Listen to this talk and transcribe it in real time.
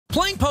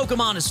Playing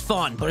Pokemon is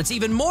fun, but it's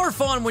even more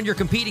fun when you're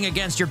competing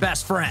against your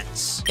best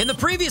friends. In the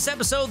previous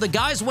episode, the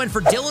guys went for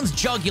Dylan's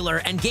jugular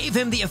and gave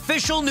him the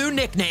official new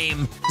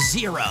nickname,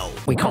 Zero.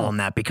 We call him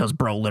that because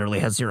bro literally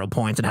has 0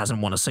 points and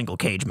hasn't won a single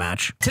cage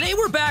match. Today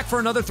we're back for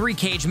another 3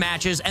 cage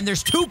matches, and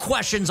there's 2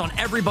 questions on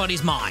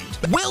everybody's mind.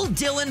 Will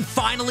Dylan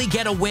finally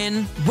get a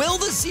win? Will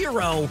the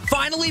Zero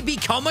finally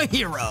become a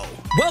hero?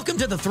 Welcome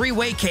to the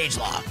 3-way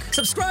Cagelocke.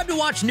 Subscribe to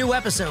watch new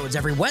episodes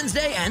every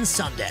Wednesday and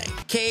Sunday.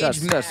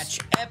 Cage match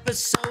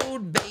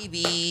episode,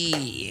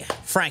 baby.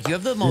 Frank, you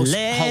have the most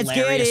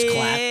hilarious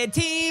clap.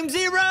 Team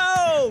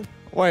Zero.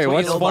 Wait,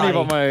 what's funny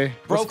about my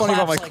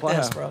like clap?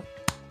 this, bro.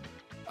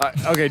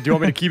 Okay, do you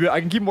want me to keep it? I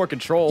can keep more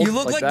control. You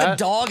look like that.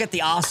 the dog at the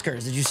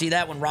Oscars. Did you see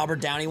that when Robert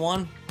Downey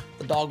won?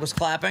 The dog was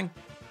clapping.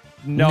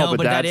 No,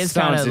 but that is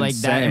kind of like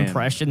insane. that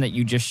impression that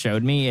you just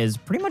showed me is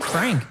pretty much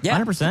Frank. Yeah.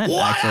 100%,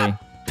 actually.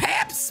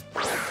 Peps!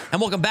 And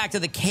welcome back to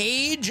the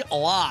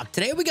Cagelocke.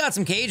 Today we got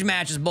some cage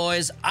matches,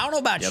 boys. I don't know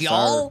about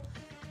y'all,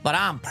 but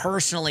I'm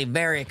personally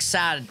very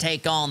excited to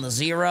take on the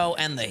Zero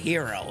and the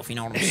Hero, if you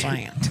know what I'm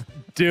saying.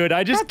 Dude,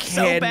 I just That's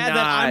cannot. so bad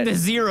that I'm the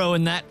Zero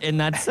in that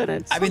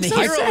sentence. I mean, the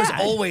Hero is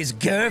always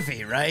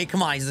goofy, right?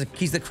 Come on,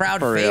 he's the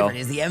crowd favorite.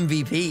 He's the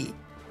MVP.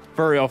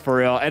 For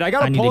real. And I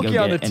got a Poke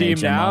on the team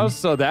now, on.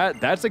 so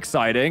that's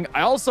exciting.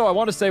 I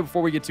want to say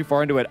before we get too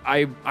far into it,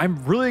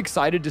 I'm really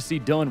excited to see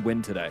Dylan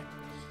win today.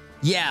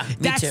 Yeah, me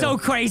That's too. so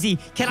crazy.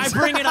 Can I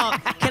bring it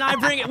up? Can I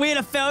bring it? We had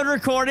a failed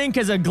recording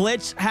because a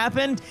glitch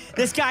happened.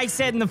 This guy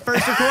said in the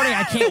first recording,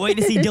 I can't wait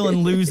to see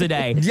Dylan lose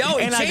today. Yo,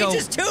 he changed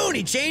his tune.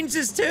 He changed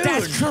his tune.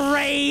 That's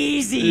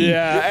crazy.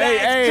 Yeah,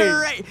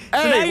 That's crazy.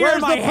 So now you're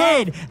in my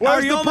head.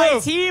 Are you on my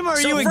team or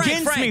are you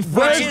against me?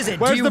 Which is it?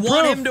 Do you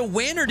want him to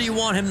win or do you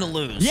want him to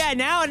lose? Yeah,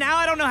 now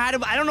I don't know I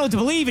don't know what to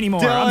believe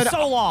anymore. Dylan, I'm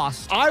so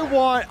lost. I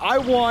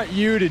want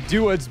you to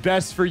do what's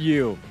best for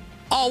you.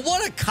 Oh,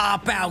 what a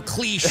cop-out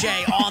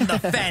cliche on the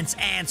fence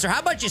answer. How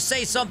about you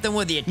say something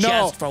with your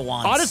chest for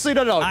once? Honestly,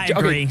 no. I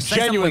agree. Okay, Say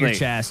something with your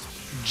chest.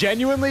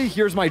 Genuinely,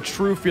 here's my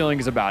true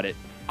feelings about it.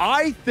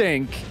 I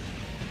think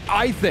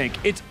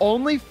it's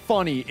only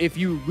funny if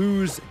you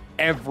lose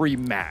every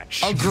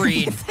match.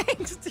 Agreed.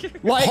 Thanks,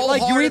 dude. Like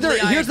you either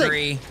here's the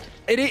agree.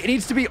 It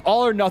needs to be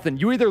all or nothing.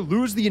 You either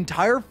lose the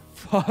entire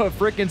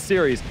freaking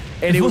series,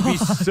 and it would be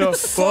so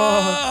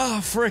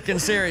freaking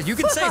serious. You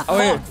can say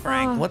fuck,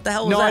 Frank. What the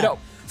hell was that? No, I don't.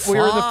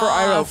 We're in the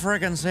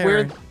freaking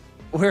serious.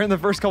 We're in the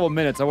first couple of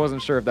minutes. I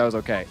wasn't sure if that was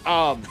okay.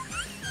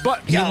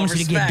 But He wants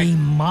you to get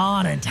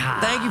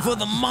demonetized. Thank you for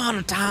the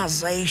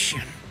monetization.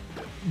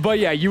 But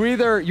yeah, you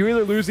either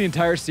lose the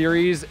entire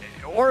series,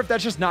 or if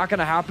that's just not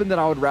gonna happen, then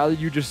I would rather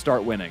you just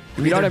start winning.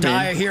 You know what I mean?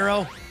 Die a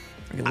hero,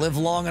 or you live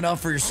long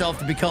enough for yourself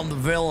to become the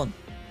villain.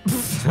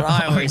 That's what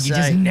I always say. You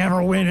just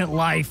never win at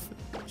life.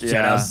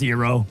 Shout out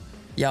Zero.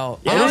 Yo,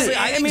 Yeah, honestly,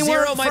 I think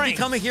Zero might Frank.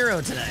 become a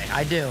hero today.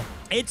 I do.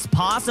 It's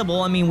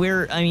possible. I mean,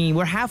 we're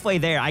halfway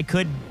there.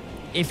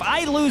 If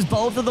I lose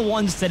both of the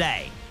ones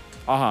today,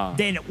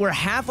 then we're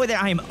halfway there.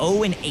 I am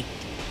 0-8.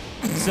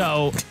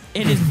 So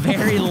it is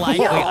very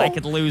likely I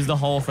could lose the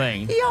whole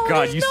thing.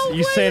 God,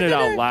 you saying it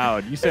out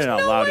loud. You saying it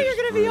out loud. You're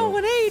gonna be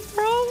 0-8,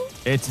 bro.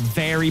 It's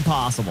very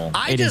possible.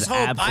 I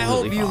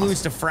hope you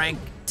lose to Frank.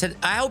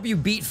 I hope you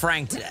beat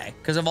Frank today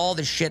because of all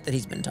the shit that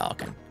he's been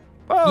talking.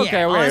 Oh,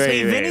 okay,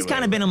 honestly, Vin has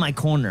kind of been in my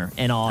corner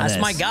and all That's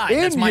this. my guy.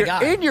 That's my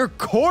guy. In your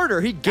corner,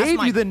 he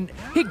gave you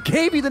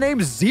the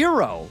name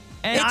Zero.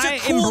 And it's I a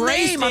cool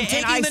embraced name. it, I'm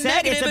taking and the I said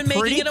negative it's and a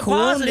making it a cool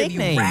positive,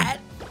 nickname. you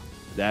rat.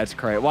 That's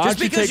great. Why Just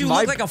don't because you you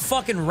look like a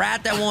fucking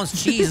rat that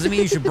wants cheese doesn't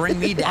mean you should bring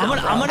me down.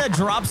 I'm gonna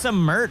drop some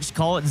merch.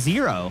 Call it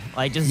Zero,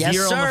 like just Yes,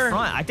 Zero sir. on the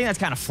front. I think that's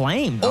kind of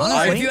flame. Or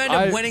honestly. if you end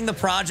up winning the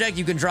project,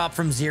 you can drop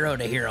from Zero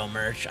to Hero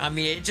merch. I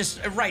mean, it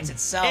writes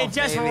itself. It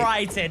just baby.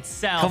 writes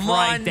itself. Come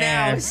right on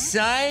there. now,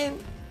 son.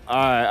 All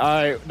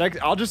right. Next,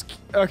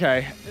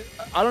 okay.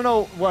 I don't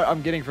know what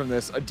I'm getting from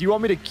this. Do you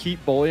want me to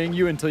keep bullying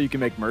you until you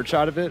can make merch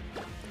out of it?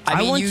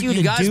 I want you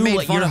to guys do made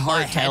what fun your of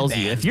my heart tells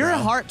you. headband, If your bro.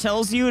 heart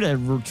tells you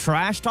to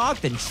trash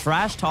talk, then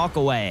trash talk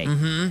away.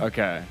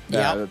 Okay.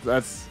 Yeah,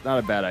 that's not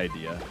a bad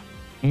idea.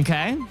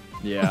 Okay.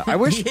 Yeah. I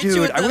wish,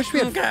 dude. I wish we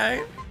had.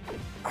 Okay.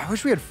 I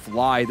wish we had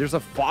fly. There's a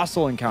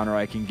fossil encounter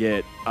I can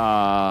get. We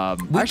actually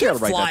can gotta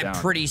write fly that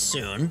down. pretty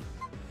soon.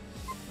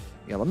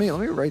 Yeah. Let me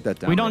write that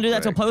down. We don't do real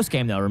that till quick. post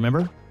game though.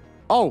 Remember?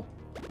 Oh,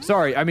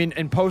 sorry. I mean,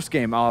 in post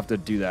game, I'll have to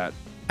do that.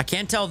 I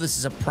can't tell if this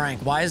is a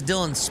prank. Why is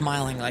Dylan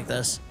smiling like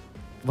this?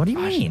 What do you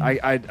mean?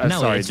 No,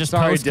 sorry. It's just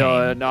sorry, post game.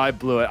 Dylan. No, I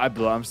blew it.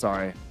 I'm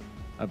sorry.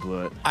 I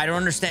blew it. I don't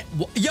understand.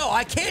 Yo,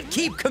 I can't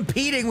keep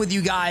competing with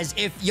you guys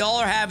if y'all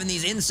are having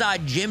these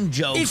inside gym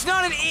jokes. It's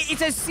not an.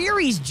 It's a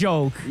series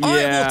joke. Yeah. All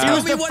right, well, It tell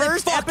was me the what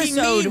first it fucking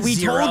episode.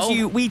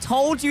 means, We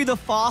told you the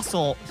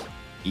fossil.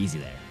 Easy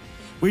there.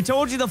 We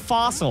told you the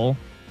fossil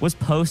was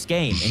post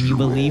game, and you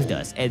believed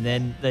us. And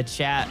then the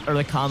chat or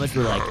the comments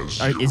were like,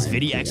 "Is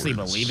Viddy actually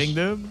believing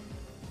them?"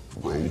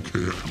 Bro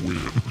can't win.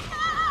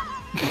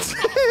 This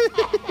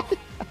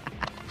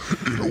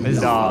is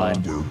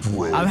fun.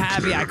 Bro I'm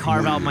happy I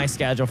carve out my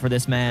schedule for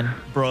this man.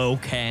 Bro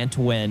can't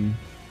win.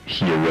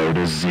 Hero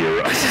to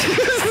Zero.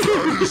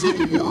 That is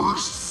the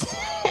worst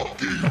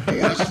fucking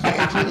voice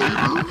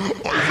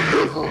modulator I've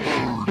ever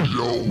heard.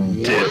 Yo,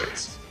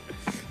 what?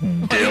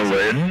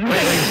 Dylan.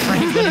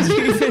 Frank, what did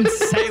you even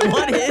say?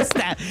 What is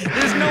that?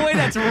 There's no way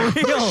that's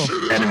real.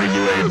 Enemy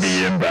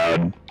UAV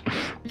inbound.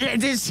 Yeah, it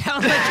just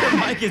sounds like your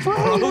mic is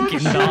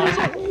broken, dog.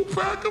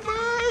 Pack of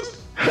ass.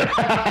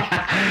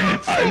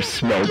 I've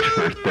smoked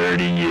for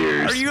 30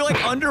 years. Are you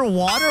like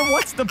underwater?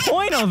 What's the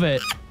point of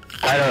it?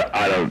 I don't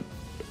know.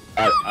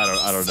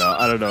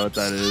 I don't know what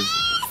that is.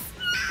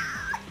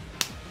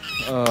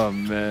 Oh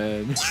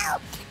man.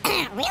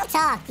 Real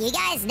talk. You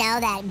guys know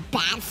that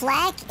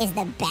Batfleck is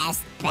the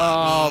best Batman.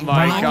 Oh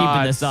my I'm not god.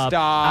 keeping this up.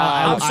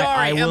 Stop. I'm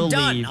sorry, I will I'm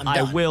done. leave. I'm I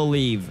done. will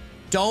leave.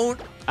 Don't.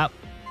 I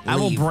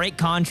will leave. break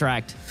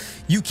contract.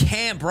 You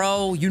can't,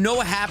 bro. You know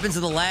what happens to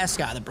the last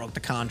guy that broke the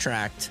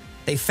contract.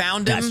 They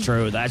found him. That's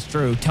true. That's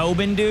true.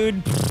 Tobin,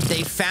 dude.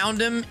 They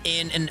found him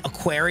in an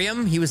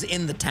aquarium. He was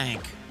in the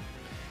tank.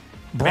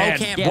 Bro Man,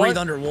 can't yeah. breathe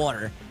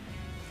underwater.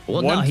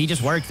 Well, no, he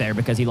just worked there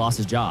because he lost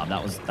his job.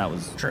 That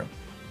was True.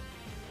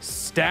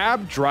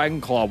 Stab Dragon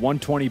Claw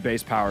 120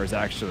 base power is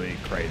actually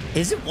crazy.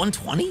 Is it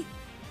 120?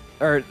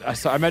 Or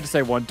I meant to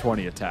say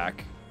 120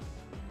 attack.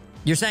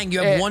 You're saying you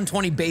have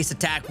 120 base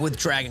attack with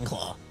Dragon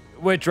Claw.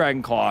 With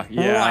Dragon Claw,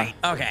 yeah. Right.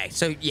 Okay.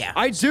 So yeah.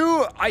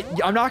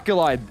 I'm not gonna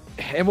lie,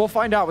 and we'll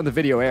find out when the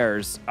video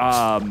airs.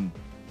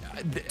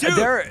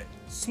 There.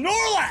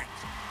 Snorlax.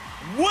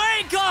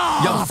 Wake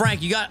up! Yo,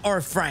 Frank,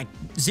 Frank,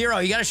 Zero,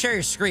 you gotta share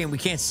your screen. We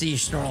can't see your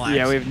Snorlax.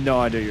 Yeah, we have no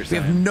idea what you're We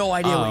saying. have no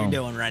idea what you're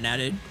doing right now,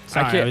 dude.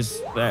 Sorry, can't- I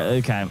was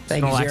okay.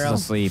 Thank you, Snorlax Zero.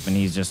 is asleep and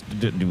he's just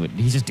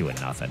doing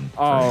nothing.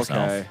 for Oh, himself.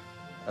 okay.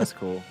 That's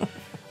cool.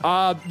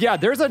 Yeah,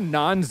 there's a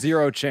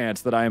non-zero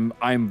chance that I'm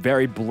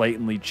very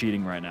blatantly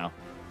cheating right now.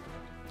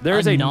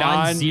 There's a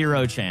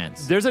non-zero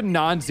chance. There's a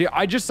non-zero.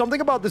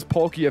 Something about this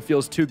Palkia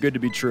feels too good to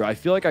be true. I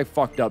feel like I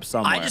fucked up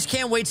somewhere. I just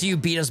can't wait till you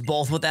beat us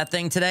both with that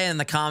thing today, and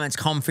the comments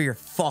come for your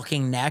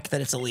fucking neck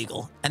that it's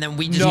illegal, and then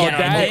we just get our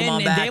Pokemon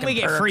and back then we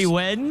get perks. free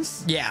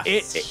wins. Yeah.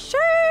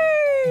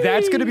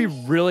 That's gonna be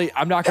really.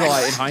 I'm not gonna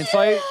lie. In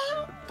hindsight,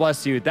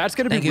 bless you. That's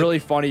gonna Thank be you. really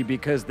funny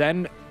because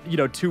then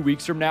 2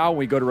 weeks from now, when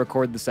we go to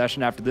record the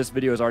session after this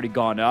video has already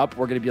gone up,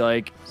 we're gonna be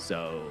like,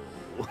 so.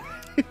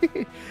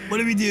 What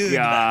do we do?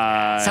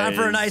 Guys. Time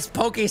for a nice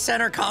Poke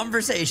Center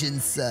conversation.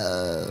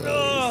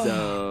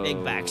 So,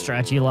 Big back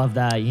stretch. You love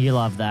that. You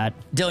love that.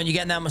 Dylan, you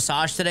getting that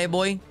massage today,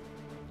 boy?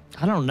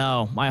 I don't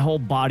know. My whole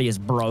body is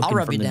broken I'll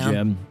rub from you the down.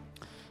 gym.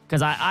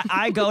 Because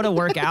I go to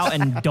work out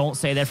and don't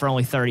stay there for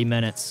only 30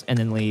 minutes and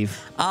then leave.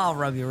 I'll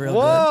rub you real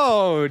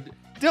Whoa,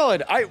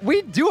 Dylan,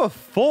 we do a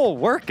full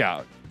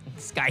workout.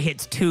 This guy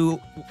hits 2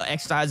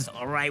 exercises.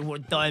 All right, we're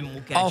done.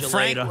 We'll catch good. you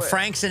later.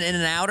 Frank's an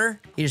in-and-outer.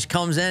 He just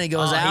comes in, he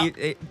goes out.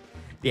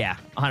 Yeah,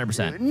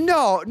 100%.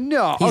 No.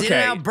 He's Okay.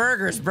 In-N-Out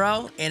Burgers,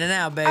 bro.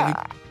 In-N-Out, baby.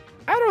 I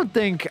don't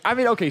think. I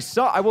mean, okay.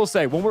 So I will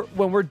say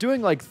when we're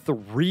doing like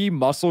 3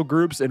 muscle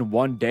groups in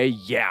one day,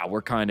 yeah,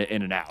 we're kind of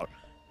in and out.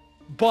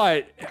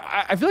 But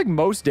I feel like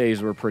most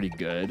days were pretty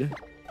good.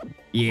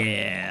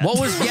 Yeah. What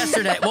was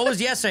yesterday? What was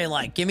yesterday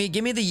like? Give me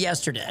the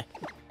yesterday.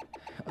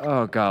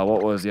 Oh God,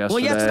 what was yesterday?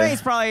 Well, yesterday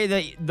is probably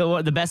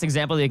the best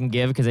example they can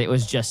give because it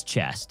was just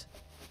chest.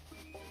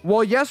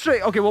 Well,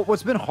 yesterday. Okay. Well,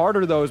 what's been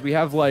harder though is we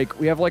have like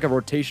a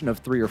rotation of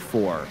 3 or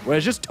 4. When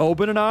it's just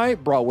Tobin and I,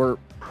 bro,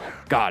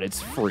 God,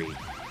 it's free.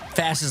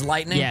 Fast as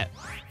lightning. Yeah.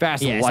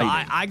 Fast Yeah, as so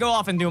lightning. I go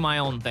off and do my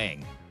own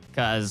thing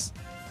because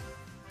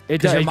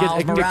It does. you're It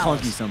Miles can get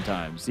Morales. clunky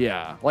sometimes.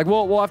 Yeah. Like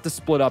we'll have to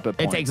split up at it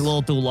points. takes a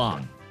little too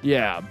long.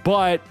 Yeah,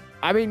 but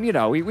I mean,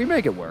 we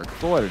make it work.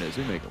 For what it is,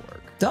 we make it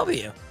work.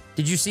 W.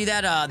 Did you see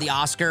that the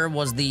Oscar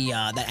was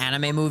that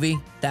anime movie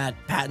that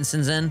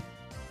Pattinson's in?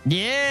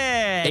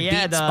 Yeah, It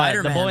yeah, beat the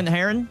Spider-Man. Boy and the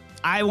Heron.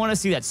 I want to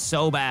see that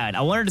so bad.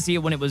 I wanted to see it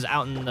when it was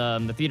out in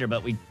the theater,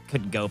 but we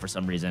couldn't go for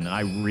some reason.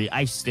 And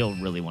I still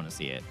really want to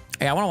see it.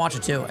 Hey, I want to watch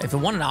it too. If it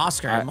won an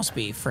Oscar, it must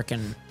be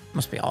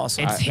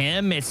awesome. It's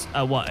him. It's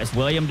what? It's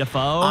William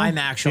Dafoe. I'm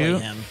actually too?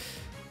 him.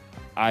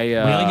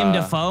 William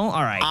Dafoe.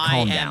 All right, I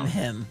calm am down,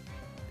 him.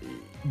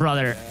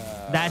 brother.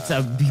 That's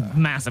a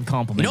massive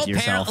compliment You know, to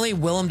yourself. apparently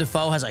Willem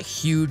Dafoe has a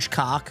huge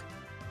cock.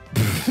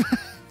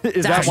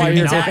 Is that actually why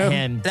you're not him?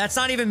 him. That's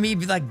not even me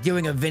like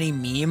doing a Vinny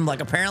meme.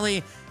 Like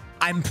apparently,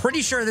 I'm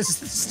pretty sure this is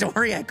the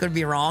story. I could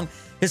be wrong.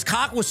 His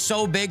cock was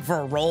so big for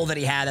a role that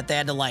he had that they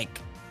had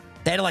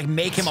to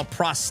make him a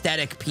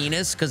prosthetic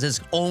penis because his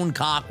own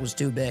cock was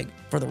too big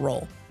for the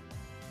role.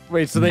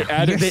 Wait, so they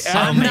added.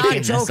 I'm making not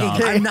this joking.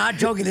 up. I'm not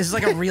joking. This is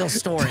like a real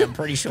story. I'm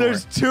pretty sure.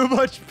 There's too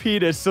much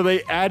penis, so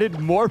they added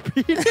more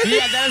penis.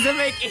 Yeah, that doesn't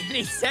make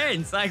any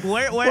sense. Like,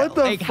 where, What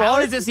the like, how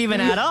fuck? does this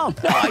even add up?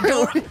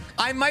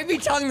 I might be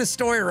telling the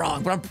story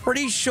wrong, but I'm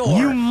pretty sure.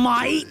 You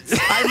might.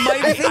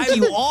 I might think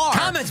you are.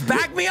 Comments,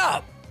 back me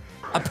up.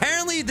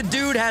 Apparently, the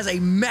dude has a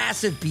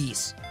massive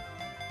piece.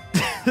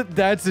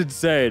 That's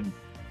insane.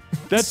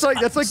 That's like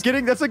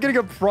getting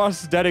a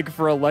prosthetic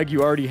for a leg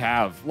you already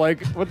have.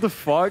 Like, what the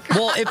fuck?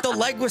 Well, if the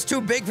leg was too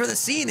big for the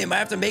scene, they might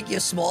have to make you a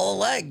smaller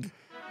leg.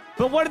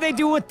 But what did they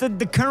do with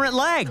the current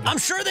leg? I'm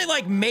sure they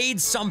like made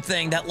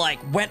something that like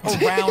went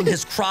around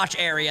his crotch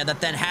area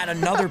that then had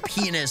another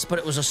penis, but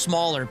it was a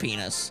smaller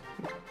penis.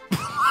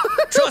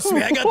 Trust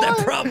me, I got that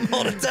problem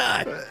all the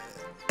time.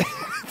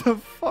 The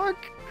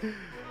fuck?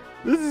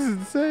 This is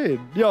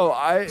insane.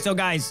 Yo, So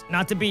guys,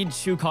 not to be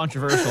too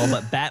controversial,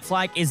 but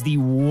Batfleck is the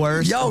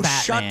worst Yo,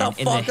 Batman shut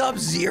the in fuck up,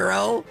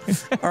 Zero.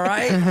 All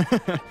right?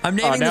 I'm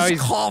naming this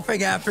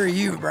coughing after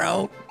you,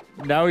 bro.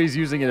 Now he's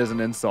using it as an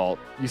insult.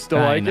 You still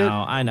like it?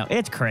 I know.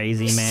 It's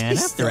crazy, man.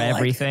 After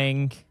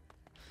everything.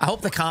 I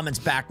hope the comments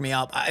back me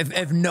up.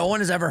 If no one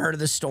has ever heard of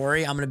this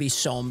story, I'm going to be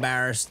so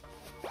embarrassed.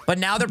 But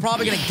now they're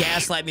probably going to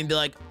gaslight me and be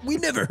like, we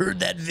never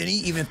heard that, Vinny,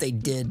 even if they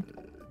did.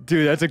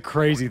 Dude, that's a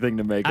crazy thing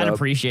to make up. I'd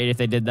appreciate it if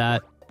they did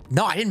that.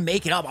 No, I didn't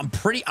make it up. I'm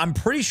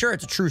pretty sure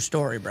it's a true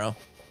story, bro.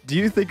 Do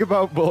you think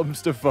about Willem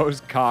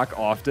Dafoe's cock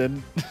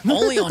often?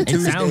 Only on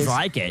Tuesdays. It sounds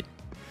like it.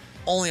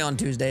 Only on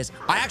Tuesdays.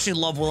 I actually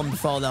love Willem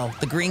Dafoe, though.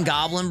 The Green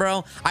Goblin,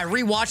 bro. I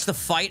rewatched the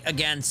fight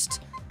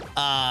against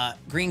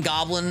Green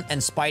Goblin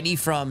and Spidey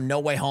from No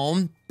Way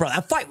Home. Bro,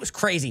 that fight was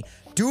crazy.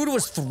 Dude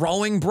was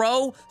throwing,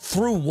 bro,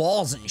 through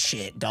walls and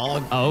shit,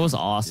 dog. Oh, it was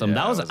awesome.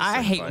 Yeah,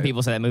 I hate when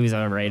people say that movie's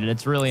overrated.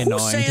 It's really annoying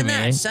to me. Who's saying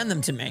that? Send them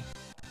to me.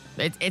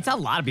 It's a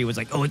lot of people. It's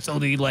like, oh, it's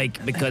only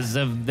like because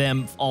of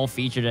them all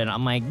featured in it.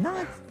 I'm like,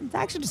 no, it's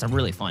actually just a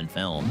really fun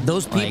film.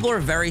 Those people are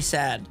very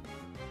sad,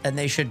 and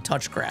they should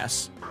touch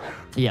grass.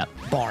 Yep.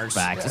 Bars.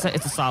 Facts.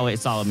 It's a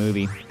solid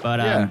movie.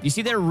 But you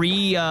see they're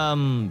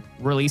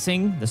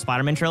releasing the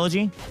Spider-Man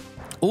trilogy?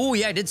 Oh,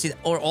 yeah, I did see that.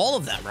 Or all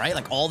of them, right?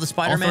 Like all the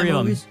Spider-Man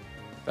movies?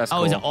 That's cool.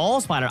 cool. Is it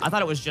all Spider? I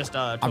thought it was just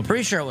I'm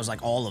pretty sure it was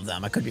like all of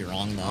them. I could be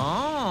wrong, though.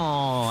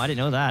 Oh, I didn't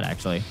know that,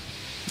 actually.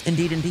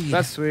 Indeed, indeed.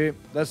 That's sweet.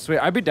 That's sweet.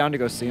 I'd be down to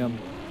go see him.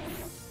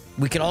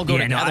 We could all go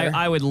together. No,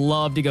 I would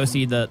love to go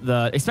see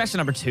the especially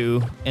number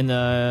 2 in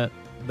the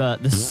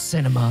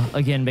cinema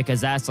again,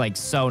 because that's like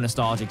so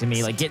nostalgic to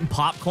me. Like getting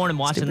popcorn and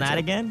watching that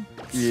again.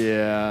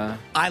 Yeah.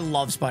 I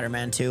love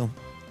Spider-Man 2.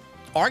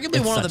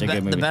 Arguably one of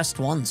the best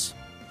ones.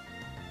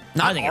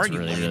 I think it's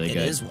really, really good.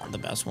 It is one of the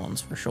best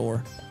ones for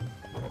sure.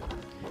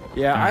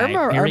 Yeah, I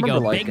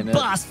remember liking Big it.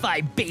 boss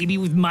fight, baby,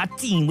 with my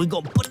team. We're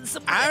gonna put in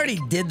some. I already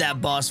did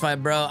that boss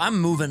fight, bro. I'm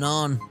moving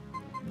on.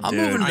 I'm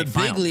moving to the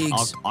big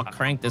leagues. I'll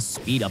crank this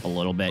speed up a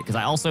little bit because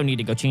I also need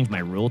to go change my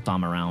rule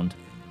thom around.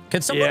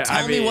 Can someone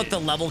tell me what the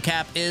level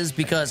cap is?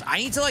 Because I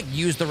need to like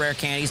use the rare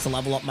candies to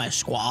level up my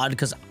squad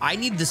because I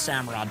need the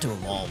Samurott to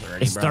evolve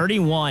already, It's bro.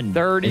 31.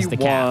 31 is the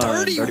cap.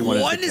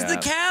 31 is the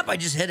cap? I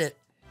just hit it.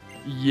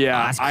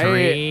 Yeah. That's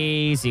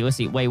crazy. Let's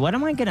see. Wait, what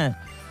am I gonna...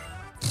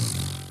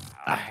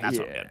 That's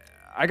what I'm good.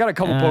 I got a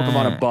couple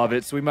Pokemon above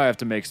it, so we might have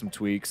to make some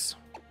tweaks.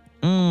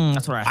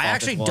 That's what I thought. I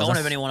actually don't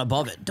have anyone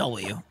above it.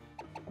 W.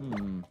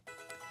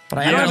 But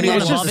I don't have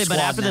anyone above the it, but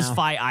after this now.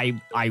 fight,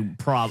 I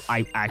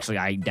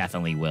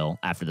definitely will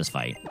after this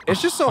fight.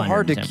 It's just so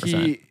hard to 110%.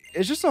 keep.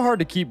 It's just so hard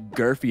to keep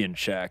Gurfy in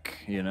check,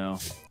 you know.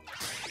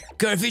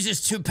 Gurfy's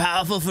just too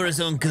powerful for his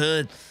own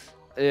good.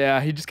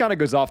 Yeah, he just kind of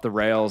goes off the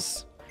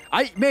rails.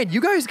 Man,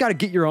 you guys got to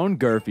get your own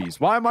Gurfies.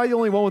 Why am I the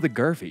only one with a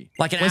Gurfy?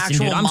 Like an Listen,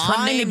 actual dude, I'm mom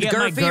trying to named get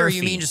my Gurfy, or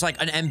you Gurfy. mean just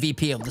like an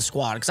MVP of the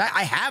squad? Because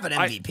I have an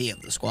MVP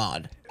of the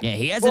squad. Yeah,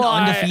 he has an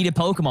undefeated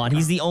Pokemon.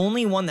 He's the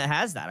only one that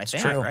has that, I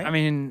think, true. right? I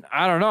mean,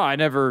 I don't know. I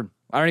don't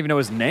even know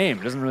his name.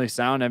 It doesn't really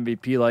sound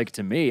MVP-like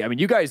to me. I mean,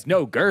 you guys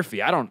know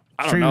Gurfy. I don't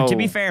know. To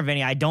be fair,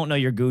 Vinny, I don't know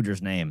your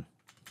Goodger's name.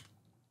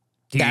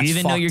 Do you That's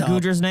even know your fucked up.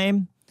 Goodger's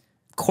name?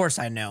 Of course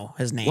I know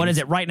his name. What is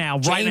it right now?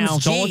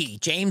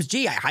 James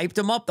G. I hyped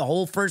him up the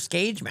whole first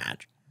cage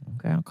match.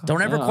 Okay.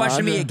 Don't ever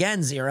question me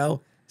again,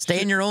 Zero.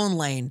 Stay in your own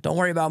lane. Don't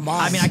worry about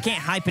mine. I mean, I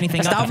can't hype anything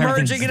up. Stop if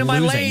everything's merging into my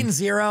losing. lane,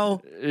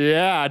 Zero.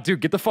 Yeah,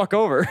 dude, get the fuck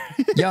over.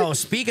 Yo,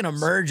 speaking of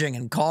merging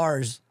and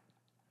cars,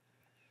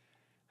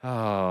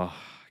 Oh.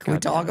 can we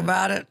talk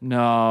about it?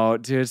 No,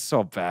 dude, it's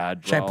so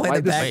bad, bro. Should I play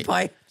the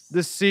bagpipe? The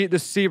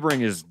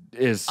Sebring is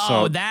so...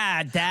 Oh,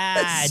 that.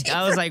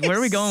 I was like, where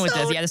are we going with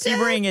this? Yeah, the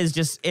Sebring is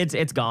just,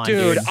 it's gone,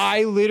 dude.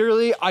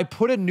 I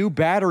put a new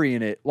battery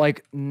in it,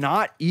 like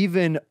not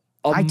even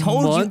a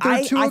month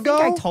or two ago. I think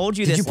I told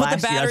you this you put the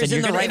last year. I batteries said,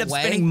 in you're the gonna end right up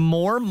way? spending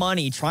more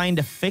money trying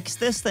to fix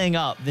this thing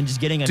up than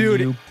just getting a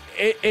new...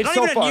 It's not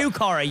so even a new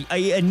car,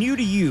 a new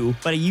to you,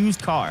 but a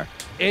used car.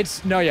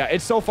 It's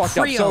so fucked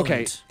up. So,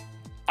 okay.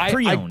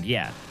 Pre-owned,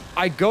 yeah.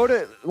 I go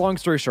to, long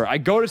story short, I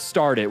go to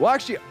start it. Well,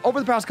 actually,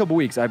 over the past couple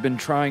weeks, I've been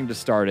trying to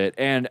start it,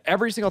 and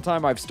every single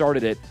time I've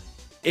started it,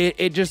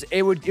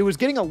 it was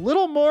getting a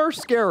little more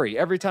scary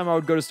every time I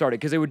would go to start it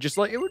because it would just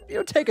like it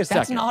would take a second.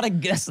 That's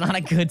not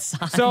a good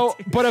sign. So,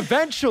 but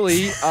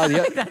eventually,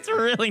 that's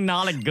really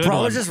not a good Bro, I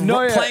one. was just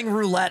playing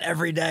roulette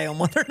every day on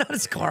whether or not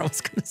his car was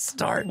going to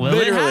start. Will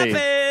it happen?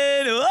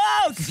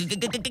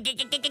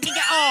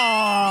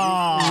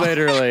 Oh!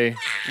 Literally,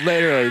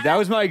 that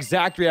was my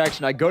exact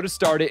reaction. I go to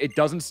start it, it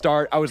doesn't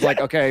start. I was like,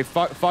 okay,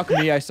 fuck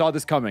me. I saw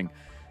this coming.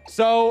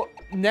 So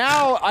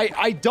now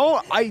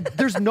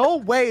there's no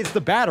way it's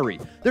the battery.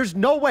 There's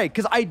no way,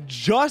 because I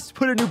just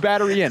put a new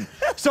battery in.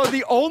 So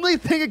the only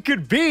thing it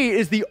could be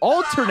is the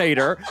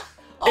alternator.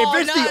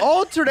 If it's the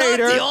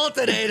alternator. Not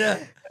the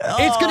alternator.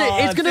 It's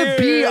gonna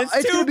be.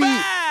 It's too gonna be.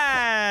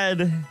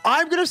 bad.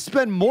 I'm gonna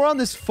spend more on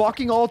this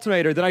fucking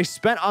alternator than I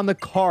spent on the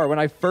car when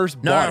I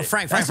first bought it.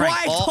 Frank. That's why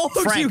I told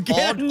you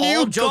get a new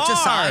all jokes car.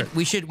 aside,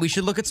 we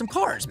should look at some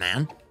cars,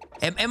 man.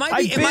 It might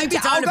be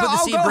time to put the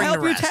I'll Sebring go to help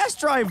you rest. test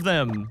drive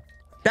them.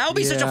 That would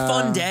be such a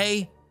fun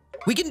day.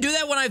 We can do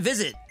that when I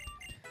visit.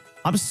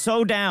 I'm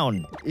so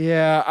down.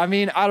 Yeah, I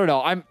mean, I don't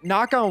know. I'm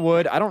knock on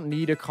wood. I don't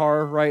need a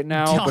car right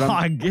now, but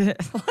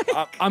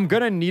I'm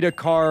gonna need a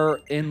car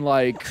in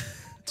like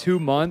 2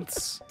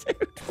 months.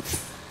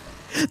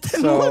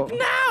 Then look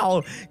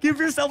now. Give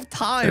yourself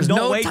time. There's Don't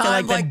no wait till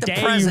time like like the the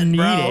day present, you need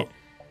bro. it.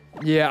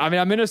 Yeah, I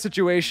mean, I'm in a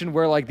situation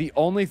where like the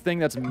only thing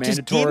that's Just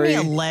mandatory.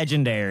 give me a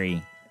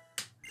legendary.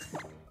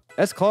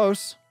 That's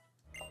close.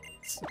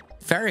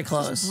 Very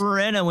close.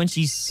 Brenna when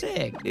she's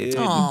sick, dude.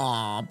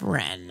 Aw,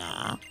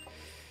 Brenna.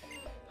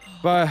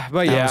 But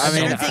yeah, was I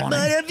mean, so funny.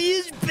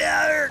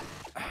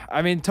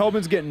 I mean,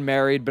 Tobin's getting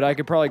married, but I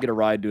could probably get a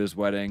ride to his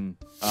wedding.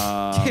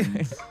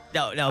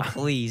 No,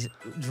 please.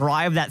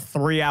 Drive that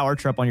 3-hour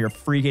trip on your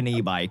freaking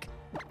e-bike.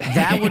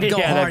 That would go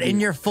Yeah, hard that'd be- in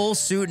your full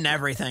suit and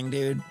everything,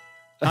 dude.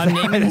 I'm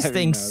naming this That'd be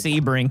thing nuts.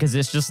 Sebring because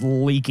it's just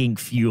leaking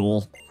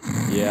fuel.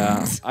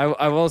 Yeah,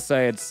 I will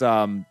say it's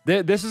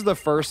this is the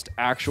first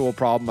actual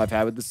problem I've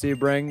had with the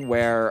Sebring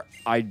where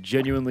I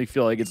genuinely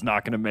feel like it's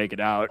not gonna make it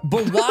out.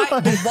 But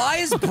why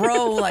is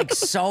bro like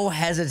so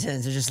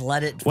hesitant to just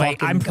let it Wait,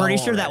 fucking I'm pretty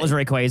go sure that was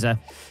already? Rayquaza.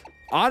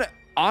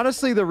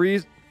 Honestly, the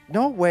reason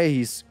no way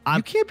you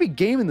can't be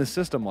gaming the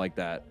system like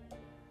that.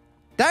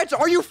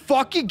 Are you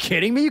fucking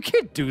kidding me? You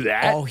can't do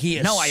that. Oh, he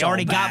is No, I so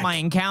already got back. my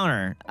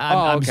encounter. Oh,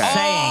 I'm okay. saying.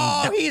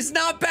 Oh, he's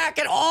not back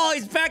at all.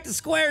 He's back to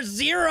square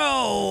zero.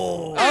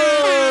 Oh,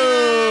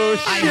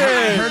 I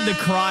shit. heard the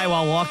cry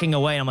while walking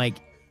away. And I'm like,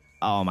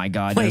 oh my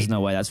god, Wait. there's no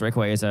way that's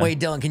Rayquaza. Wait,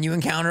 Dylan, can you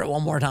encounter it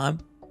one more time?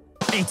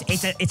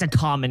 It's a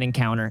common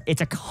encounter.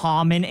 It's a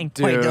common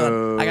encounter. Wait,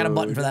 Dylan, I got a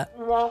button for that.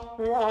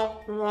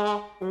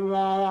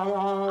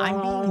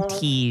 I'm being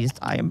teased.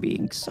 I am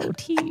being so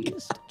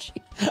teased.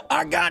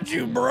 I got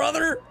you,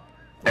 brother.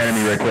 Enemy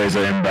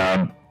Rayquaza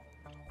inbound.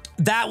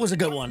 That was a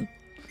good one.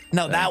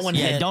 No, that one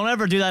Yeah, hit. don't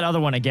ever do that other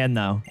one again,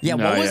 though. Yeah,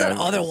 No, what was yeah. that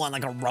other one?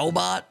 Like a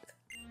robot?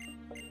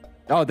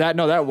 Oh,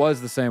 that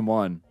was the same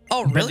one.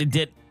 Oh, But really? it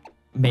did.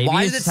 Maybe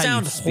Why it's did it how you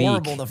sound speak.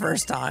 horrible the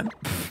first time?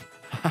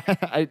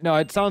 No,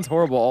 it sounds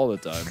horrible all the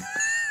time.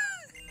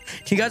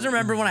 Do you guys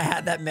remember when I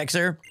had that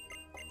mixer?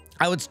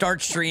 I would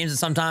start streams and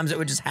sometimes it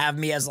would just have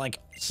me as like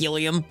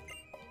helium.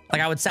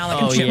 Like I would sound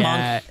like a chipmunk.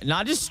 Yeah,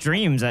 not just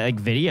streams, like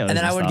videos. And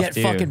then I would stuff, get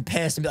too. fucking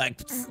pissed and be like,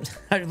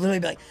 I'd literally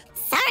be like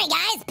Sorry,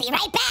 guys. Be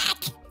right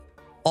back.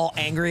 all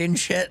angry and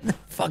shit.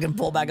 Fucking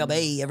pull back up.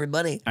 Hey,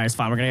 everybody. All right, it's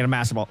fine. We're gonna get a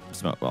master ball.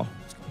 Smoke ball.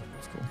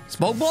 It's cool.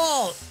 Smoke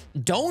ball.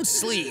 Don't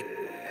sleep.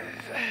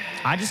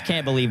 I just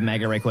can't believe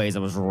Mega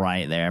Rayquaza was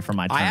right there for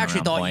my turnaround I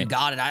actually thought point. you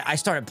got it. I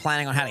started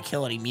planning on how to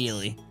kill it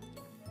immediately.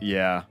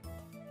 Yeah.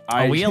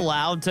 Are we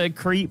allowed to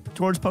creep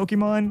towards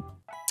Pokemon?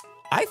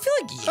 I feel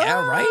like,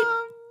 yeah, right?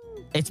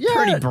 It's Yeah.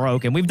 pretty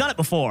broken. We've done it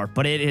before,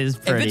 but it is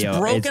pretty. If it's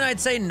broken, I'd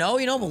say no.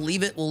 You know, we'll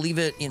leave it. We'll leave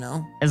it, you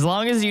know. As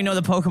long as you know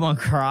the Pokemon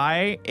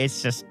cry,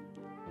 it's just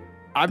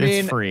I mean,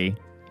 it's free.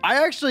 I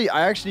actually,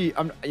 I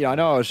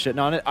know I was shitting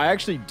on it. I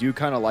actually do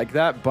kind of like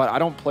that, but I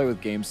don't play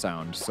with game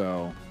sound,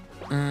 so.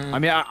 I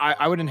mean,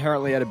 I would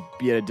inherently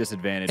be at a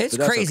disadvantage. It's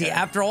but that's crazy. okay.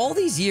 After all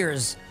these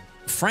years,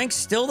 Frank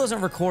still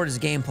doesn't record his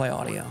gameplay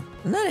audio.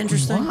 Isn't that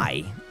interesting?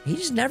 Why? He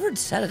just never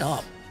set it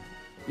up.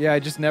 Yeah, I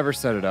just never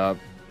set it up.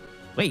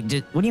 Wait,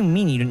 what do you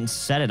mean you didn't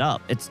set it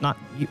up? It's not.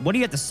 What do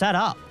you have to set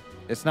up?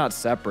 It's not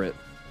separate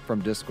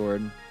from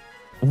Discord.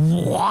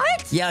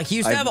 What? Yeah, he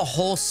used to have a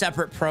whole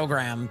separate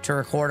program to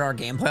record our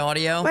gameplay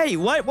audio. Wait,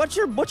 what? What's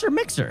your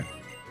mixer?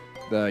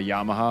 The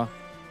Yamaha.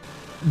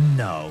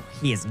 No,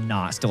 he is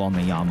not still on the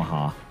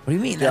Yamaha. What do you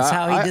mean? That's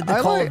how he did the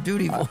I Call like- of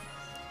Duty voice.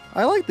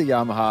 I like the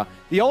Yamaha.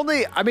 The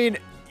only, I mean,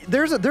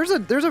 there's a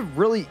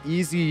really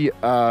easy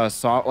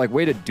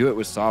way to do it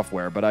with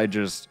software, but I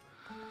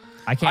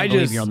can't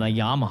believe you're on the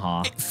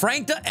Yamaha.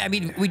 Frank, I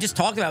mean, we just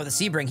talked about it with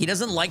the Sebring. He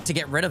doesn't like to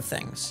get rid of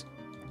things,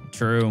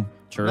 True.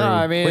 No,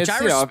 I mean, which it's,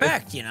 I you know,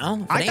 respect, you know?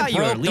 If it I ain't thought you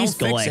were broke, at least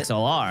don't go fix it.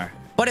 XLR.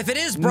 But if it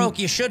is broke,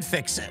 you should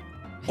fix it.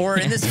 Or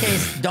in this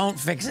case, don't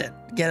fix it.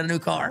 Get a new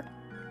car.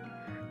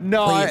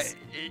 No, Please.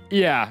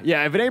 yeah.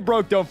 If it ain't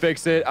broke, don't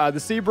fix it. The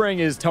Sebring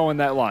is towing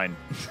that line.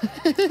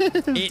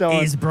 It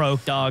is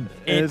broke, dog.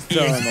 It is It's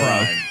towing the broke.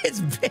 line. It's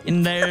big.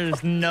 And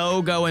there's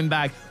no going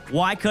back.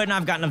 Why couldn't I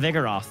have gotten a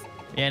Vigoroth?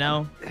 You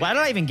know? Why did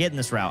I even get in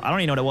this route? I don't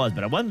even know what it was,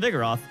 but it wasn't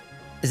Vigoroth.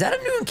 Is that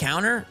a new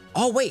encounter?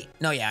 Oh wait,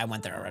 no, yeah, I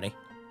went there already.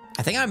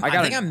 I think I'm.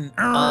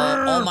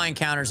 I All my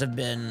encounters have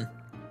been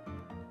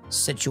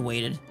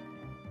situated.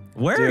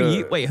 Where are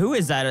you? Dude. Wait, who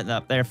is that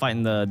up there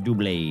fighting the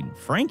Doublade?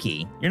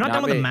 Frankie. You're not, Not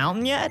done with the me.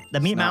 mountain yet? The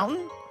meat not.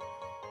 mountain?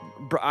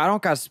 Bro, I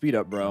don't got speed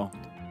up, bro.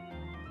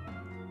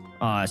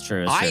 Oh, that's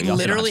true. I You also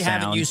literally don't have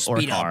haven't sound used or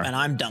speed up, car. and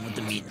I'm done with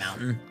the meat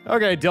mountain.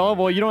 Okay, Dylan.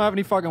 Well, you don't have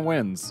any fucking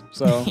wins,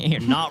 so. You're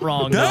not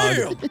wrong,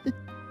 dog.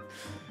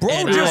 Bro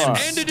And just I'm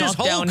ended his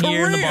stuck whole down career.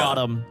 here in the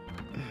bottom.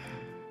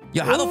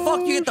 Yo, how the fuck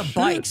do you get the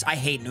bikes? I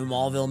hate New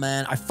Mallville,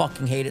 man. I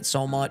fucking hate it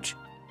so much.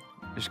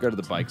 Just go to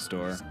the bike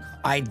store.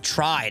 I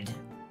tried.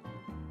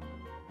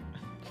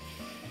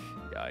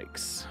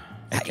 Yikes.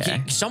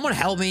 Okay. Someone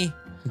help me.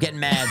 I'm getting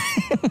mad.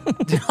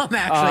 I'm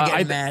actually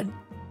getting mad.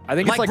 I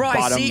think it's like bro,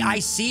 bottom. I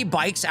see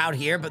bikes out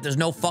here, but there's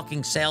no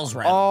fucking sales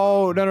rep.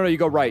 Oh, no. You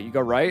go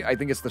right. I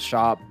think it's the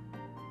shop.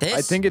 This?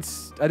 I think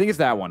it's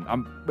that one.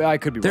 I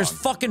could be wrong. There's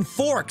fucking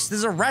forks. This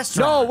is a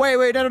restaurant. No,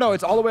 wait. No.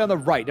 It's all the way on the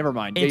right. Never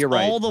mind. Yeah, It's you're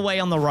right. all the way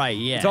on the right.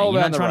 Yeah. It's all the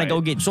way You're on not the trying to right.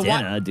 go get So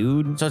dinner, what?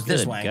 dude. So it's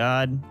this Good way.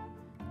 God.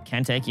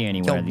 Can't take you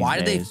anywhere Yo, these why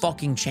did they days.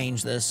 fucking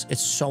change this?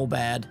 It's so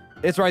bad.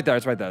 It's right there.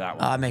 That one.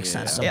 That makes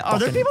sense. So Yeah, are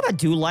there fucking- people that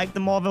do like the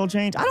Mallville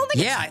change? I don't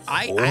think Yeah, it's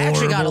I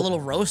actually got a horrible.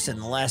 little roasted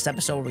in the last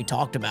episode where we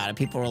talked about it.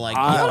 People were like,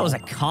 I thought yo, it was a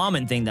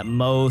common thing that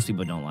most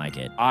people don't like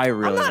it. I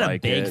really I'm not like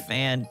a big it.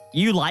 fan.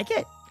 You like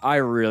it? I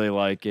really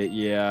like it.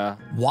 Yeah.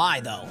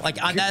 why though? Like,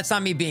 that's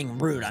not me being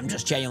rude. I'm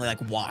just genuinely like,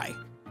 why?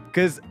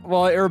 Because,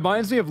 well, it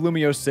reminds me of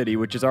Lumio City,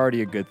 which is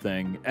already a good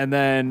thing. And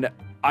then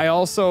I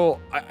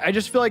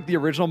just feel like the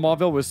original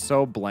Mallville was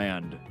so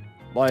bland.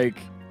 Like,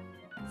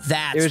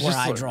 That's was where just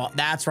I like- draw.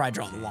 That's where I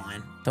draw the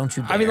line. Don't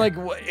you dare. I mean, like,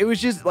 it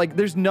was just like,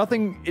 there's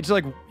nothing. It's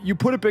like, you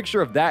put a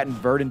picture of that and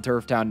Vert and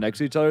Turf Town next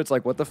to each other. It's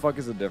like, what the fuck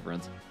is the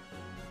difference?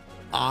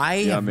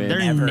 I mean- They're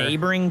never,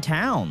 neighboring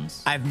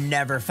towns. I've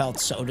never felt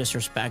so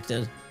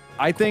disrespected.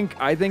 I think.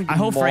 I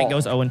hope Frank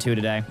goes 0-2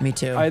 today. Me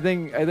too. I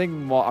think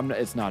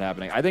it's not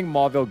happening. I think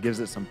Mallville gives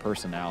it some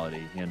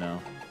personality, you know?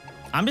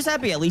 I'm just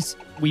happy at least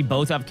we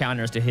both have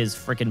counters to his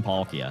freaking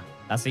Palkia.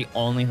 That's the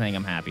only thing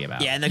I'm happy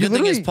about. yeah, and the You good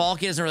thing is literally-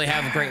 Palkia doesn't really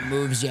have great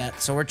moves yet,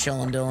 so we're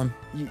chilling, Dylan.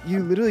 You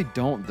literally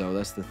don't, though.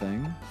 That's the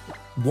thing.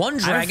 One I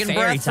have Dragon Fairy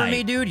Breath for type.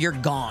 me, dude, you're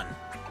gone.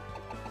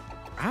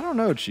 I don't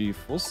know, Chief.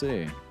 We'll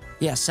see.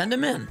 Yeah, send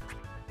him in.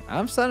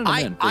 I'm sending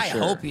him in for I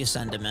sure. hope you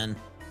send him in.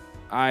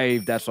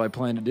 That's what I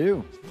plan to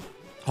do.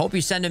 Hope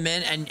you send him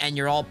in and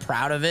you're all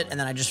proud of it, and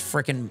then I just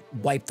freaking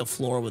wipe the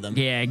floor with him.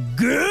 Yeah,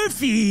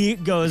 Goofy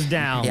goes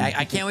down. Yeah,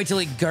 I can't wait till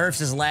he gurfs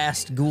his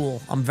last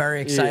ghoul. I'm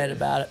very excited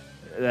about it.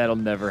 That'll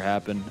never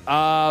happen.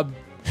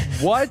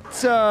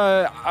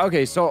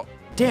 Okay, so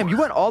damn, you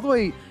went all the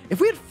way. If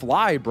we had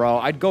Fly, bro,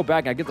 I'd go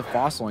back and I'd get the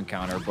fossil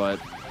encounter, but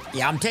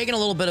Yeah, I'm taking a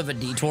little bit of a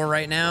detour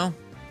right now.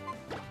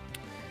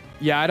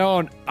 yeah, I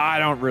don't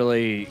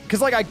really,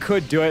 cause like I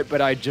could do it,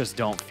 but I just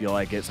don't feel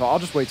like it. So I'll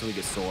just wait till we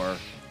get sore.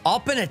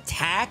 Up and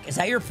attack? Is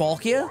that your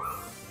Palkia?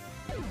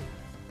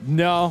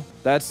 No,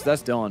 that's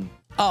Dylan.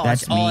 Oh,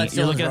 That's me. Dylan's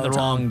You're looking at the Rotom.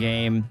 wrong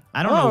game.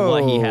 I don't know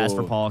what he has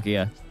for Oh.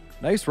 Palkia.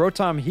 Nice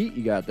Rotom heat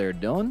you got there,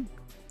 Dylan.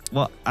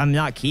 Well, I'm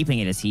not keeping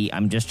it as heat.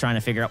 I'm just trying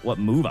to figure out what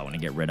move I want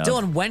to get rid of.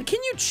 Dylan, when can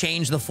you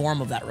change the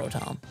form of that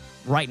Rotom?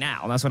 Right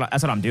now. That's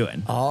what I'm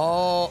doing.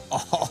 Oh,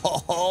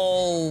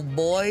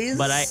 boys.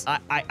 But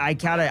I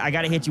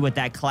gotta hit you with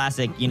that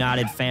classic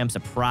United Fam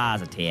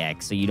surprise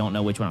attack, so you don't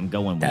know which one I'm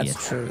going with.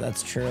 That's true.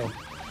 That's true.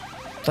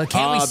 But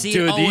can't we see?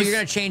 dude, Oh, these- you're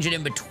gonna change it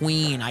in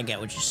between. I get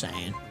what you're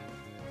saying.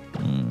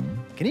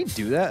 Can he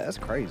do that? That's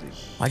crazy.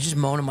 Why just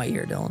moan in my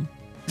ear, Dylan?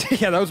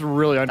 Yeah, that was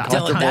really Dylan,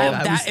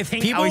 uncomfortable. if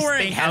people were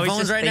in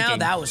headphones right now,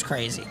 that was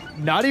crazy.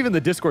 Not even the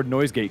Discord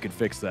noise gate could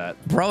fix that.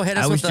 Bro, hit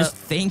us I was with just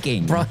the.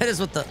 thinking. Bro, hit us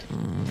with the.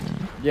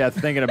 Yeah,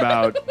 thinking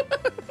about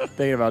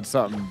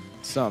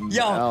something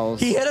Yo, else.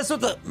 he hit us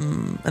with the.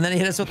 And then he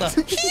hit us with the.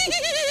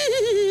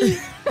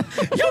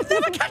 You'll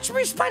never catch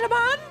me,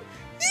 Spider-Man.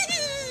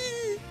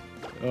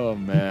 Oh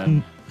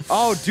man.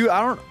 Oh dude,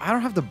 I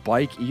don't have the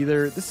bike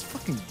either. This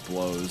fucking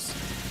blows.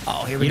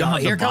 Oh, here we You go. don't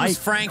have the Here comes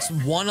bike? Frank's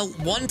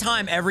one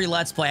time every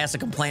Let's Play has to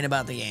complain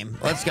about the game.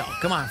 Let's go.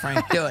 Come on,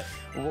 Frank, do it.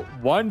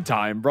 One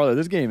time, brother,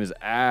 this game is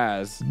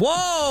ass.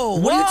 Whoa,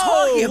 what are you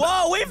talking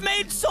about? Whoa, we've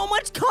made so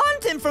much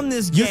content from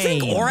this You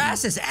game. think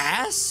Oras is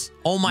ass?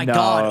 Oh my No.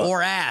 god,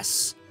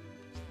 Oras.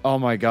 Oh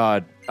my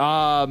god.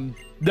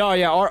 No,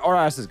 yeah,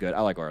 Oras is good.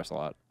 I like Oras a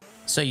lot.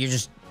 So you're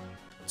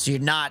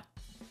not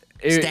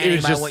It standing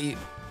was by just, what you.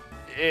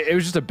 it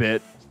was just a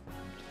bit.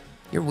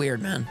 You're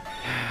weird, man.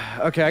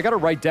 Okay, I gotta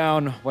write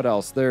down what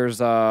else. There's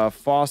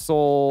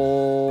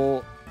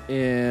fossil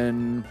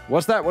in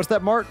what's that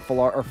Mart?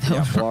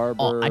 Flarber.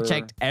 Oh, I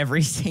checked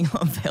every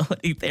single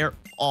ability. They're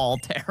all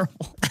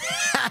terrible.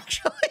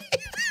 Actually,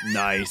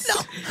 Nice.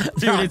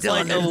 Dude, No, it's Dylan,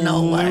 like there's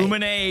no way.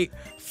 Illuminate,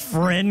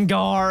 Friend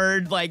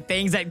Guard, like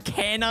things that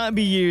cannot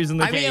be used in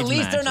the I mean, at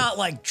least they're CageMatch. not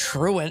like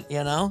truant,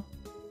 you know.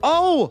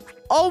 Oh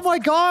my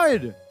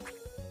god,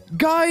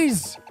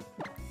 guys!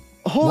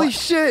 Holy What?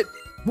 shit!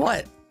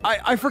 What?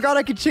 I forgot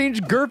I could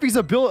change Gurpy's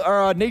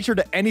nature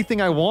to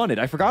anything I wanted.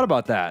 I forgot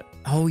about that.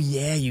 Oh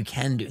yeah, you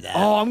can do that.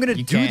 Oh, I'm gonna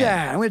You do can.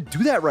 that. I'm gonna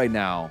do that right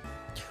now.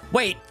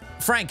 Wait,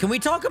 Frank, can we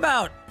talk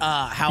about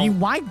how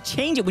Why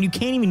change it when you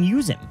can't even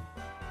use him?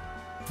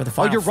 for the Oh,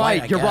 final you're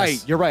fight, right. I You're guess.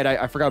 right. You're right.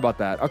 I forgot about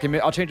that. Okay,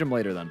 I'll change him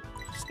later then.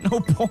 There's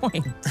no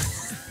point.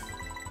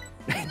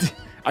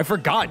 I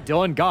forgot,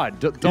 Dylan.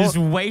 God, You don't. just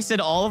wasted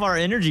all of our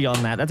energy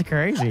on that. That's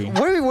crazy.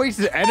 What are we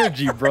wasting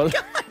energy, brother?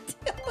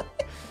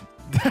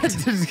 I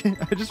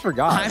just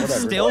forgot. I'm Whatever.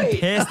 still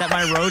pissed that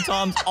my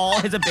Rotoms, all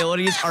his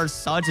abilities are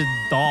such a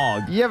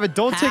dog. Yeah, but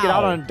don't take it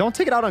out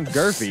How? on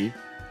Gurpy.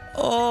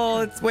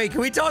 Oh, wait,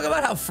 can we talk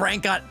about how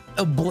Frank got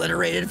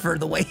obliterated for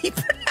the way he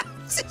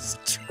pronounces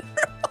true?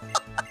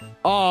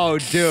 Oh,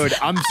 dude,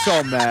 I'm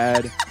so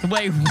mad.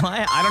 Wait,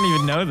 what? I don't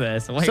even know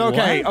this. Wait, So,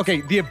 okay, what?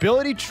 okay. The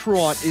ability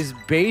truant is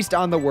based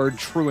on the word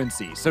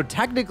truancy. So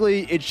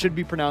technically, it should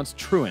be pronounced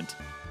truant,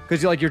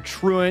 because you're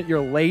truant,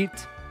 you're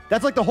late.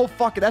 That's like the whole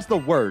that's the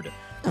word.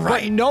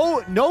 Right.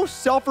 But no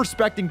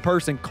self-respecting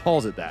person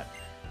calls it that.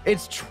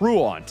 It's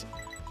truant.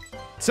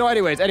 So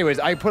anyways,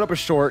 I put up a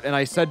short and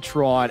I said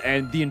truant,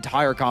 and the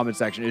entire comment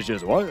section is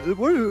just why you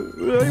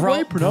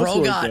pronounce it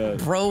like that?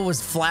 Bro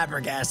was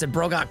flabbergasted.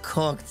 Bro got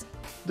cooked.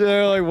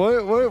 They're like,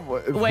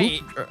 what?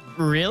 Wait,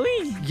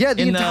 really? Yeah,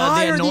 the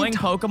annoying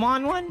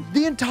Pokemon one?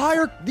 The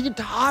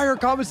entire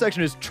comment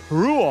section is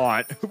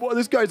truant. Well,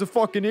 this guy's a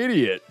fucking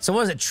idiot. So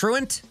what is it,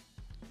 truant?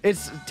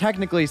 It's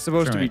technically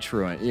supposed to be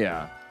truant,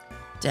 yeah.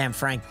 Damn,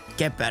 Frank,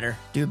 get better.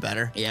 Do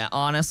better. Yeah,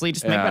 honestly,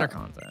 just make better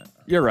content.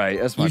 You're right.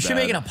 That's my You should bad.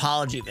 make an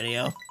apology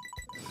video.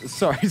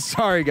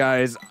 Sorry,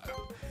 guys.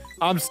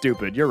 I'm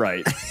stupid. You're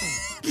right.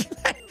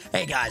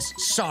 Hey, guys,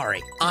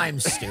 sorry. I'm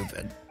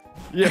stupid.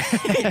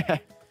 Yeah.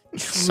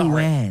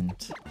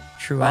 Truant.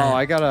 True. Oh,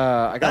 I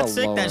gotta. That's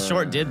sick that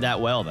short did that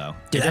well, though.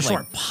 Dude, that did,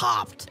 short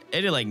popped.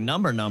 It did like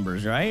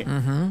numbers, right?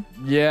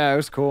 Mm-hmm. Yeah, it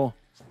was cool.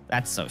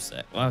 That's so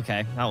sick.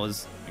 Okay, that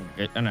was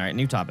good. All right,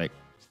 new topic.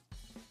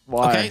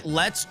 Why? Okay,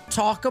 let's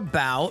talk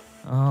about.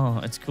 Oh,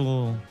 it's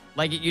cool.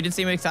 Like, you didn't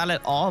seem excited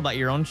at all about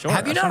your own short.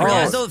 Have you not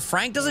realized though?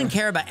 Frank doesn't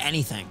care about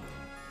anything.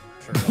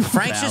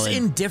 Frank's just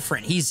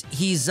indifferent. He's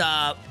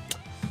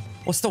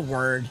what's the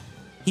word?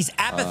 He's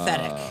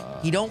apathetic.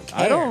 He don't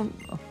care. I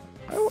don't.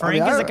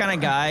 Frank is the kind of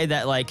guy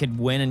that like could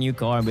win a new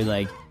car and be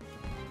like,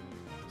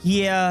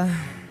 yeah.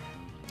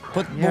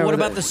 But what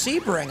about the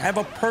Sebring? I have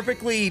a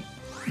perfectly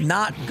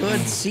not good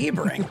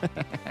Sebring.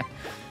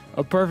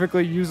 A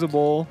perfectly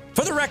usable.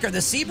 For the record, the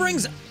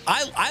Sebrings,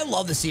 I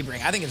love the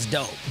Sebring. I think it's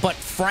dope. But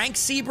Frank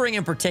Sebring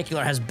in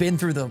particular has been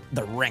through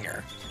the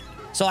ringer.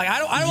 So like I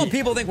don't want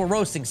people to think we're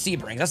roasting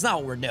Sebrings. That's not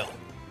what we're doing.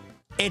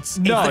 It's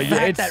the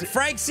fact that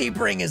Frank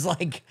Sebring is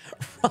like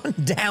run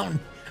down,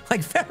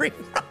 like very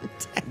run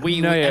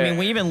down. I mean,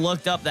 we even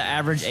looked up the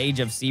average age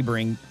of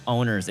Sebring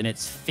owners, and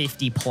it's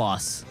 50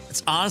 plus.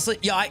 It's honestly,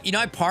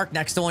 I parked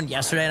next to one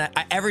yesterday,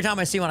 and every time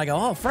I see one, I go,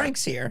 "Oh,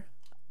 Frank's here."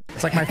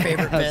 It's like my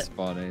favorite That's bit.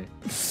 funny.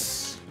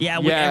 Yeah,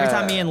 every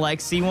time me and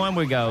Lex see one,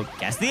 we go,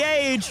 "Guess the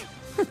age,"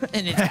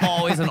 and it's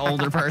always an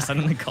older person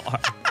in the car.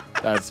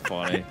 That's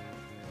funny.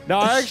 No,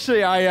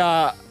 actually,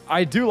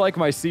 I do like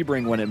my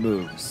Sebring when it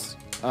moves.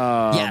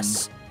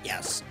 Yes.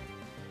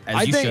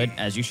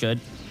 As you should.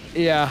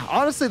 Yeah,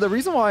 honestly, the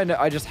reason why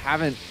I just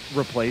haven't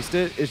replaced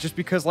it is just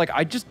because like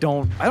I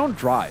don't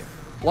drive.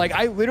 Like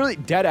I literally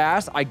dead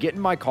ass, I get in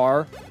my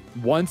car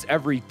once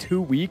every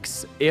 2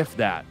 weeks, if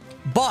that.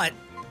 But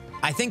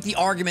I think the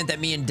argument that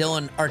me and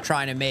Dylan are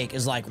trying to make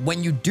is like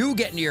when you do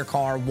get into your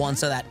car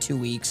once of that 2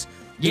 weeks,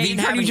 you didn't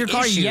have any your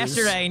car issues.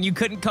 yesterday and you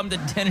couldn't come to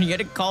dinner. You had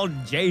to call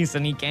Jace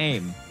and he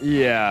came.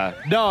 Yeah.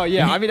 No,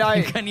 yeah. I mean,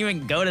 you couldn't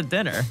even go to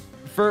dinner.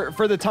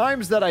 For the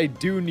times that I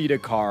do need a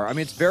car, I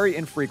mean, it's very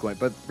infrequent,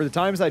 but for the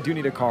times I do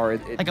need a car,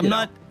 like I'm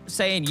not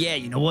saying, yeah,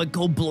 you know what,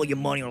 go blow your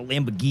money on a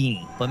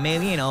Lamborghini, but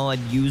maybe, you know, a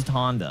used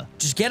Honda.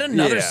 Just get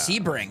another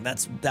Sebring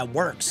that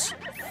works.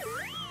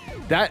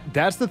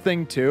 That's the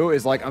thing too,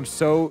 is like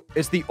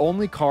it's the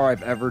only car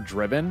I've ever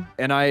driven,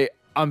 and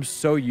I'm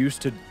so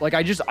used to, like,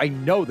 I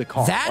know the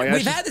car.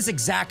 We've had this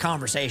exact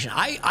conversation.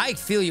 I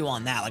feel you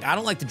on that. Like, I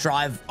don't like to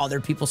drive other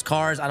people's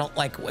cars. I don't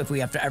like if we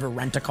have to ever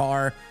rent a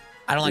car.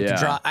 I don't like to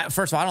drive.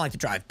 First of all, I don't like to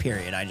drive,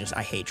 period.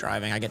 I hate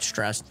driving. I get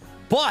stressed.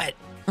 But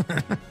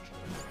that's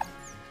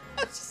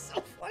just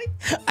so funny.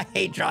 I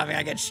hate driving.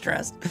 I get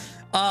stressed.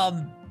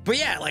 But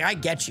yeah, like, I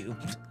get you.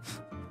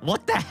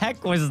 What the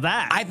heck was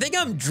that? I think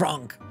I'm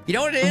drunk. You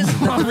know what it is? The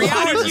 3 Why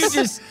hours. did you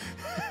just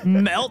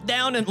melt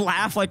down and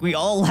laugh like we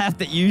all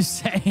laughed at you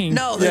saying?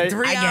 No, the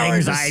 3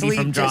 hours of sleep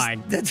from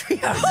driving. The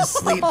 3 hours of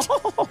sleep.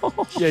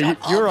 Yeah,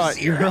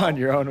 you're on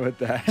your own with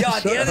that. Yo,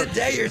 at the end of the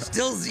day, you're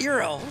still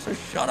 0. So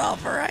shut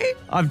up, all right?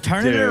 I'm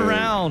turning it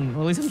around.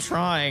 At least I'm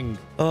trying.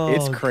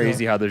 It's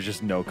crazy how there's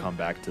just no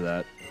comeback to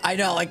that. I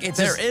know, like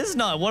there is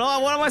none. What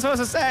am I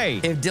supposed to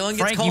say? If Dylan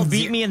gets Frank, called you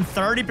beat me in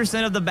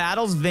 30% of the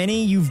battles.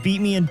 Vinny, you've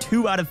beat me in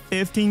 2 out of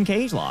 15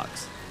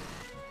 Cagelocks.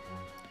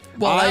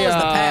 Well, that was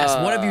the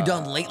past. What have you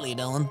done lately,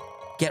 Dylan?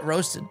 Get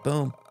roasted.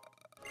 Boom.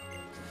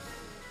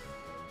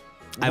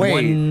 I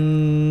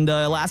won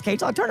the last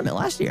Cagelock tournament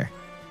last year.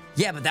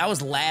 Yeah, but that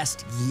was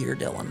last year,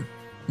 Dylan.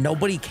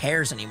 Nobody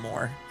cares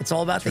anymore. It's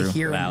all about the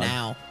here and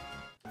now.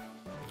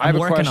 I'm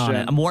working on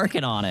it. I'm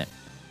working on it.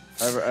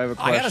 I have a question.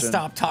 I gotta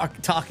stop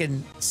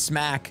talking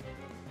smack.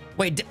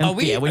 Wait,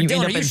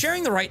 Dylan, are you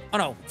sharing the right? Oh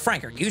no,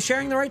 Frank, are you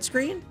sharing the right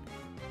screen?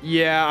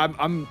 Yeah,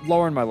 I'm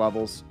lowering my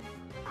levels.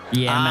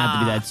 Yeah, I'm gonna have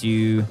to do that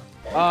too.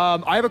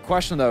 I have a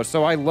question though.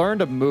 So I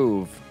learned a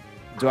move.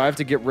 Do I have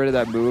to get rid of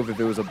that move if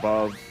it was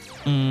above?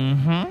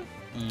 I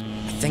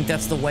think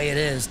that's the way it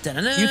is. You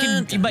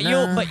can, but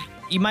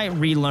you might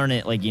relearn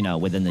it, like, you know,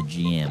 within the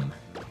gym.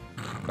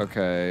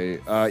 Okay.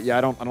 Yeah,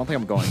 I don't think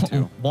I'm going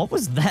to. What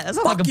was that? That's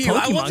not Fuck like a you. Pokemon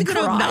I wasn't going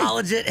to cry.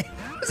 acknowledge it.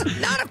 It's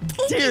not a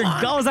Pokemon. Dear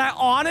God, was that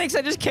Onyx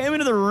that just came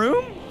into the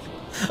room?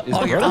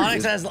 Oh, your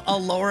Onyx has a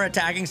lower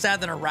attacking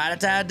stat than a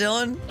Rattata,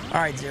 Dylan?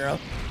 All right, 0.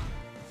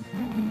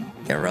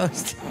 Get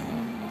roasted.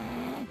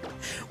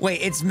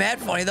 Wait, it's mad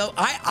funny, though.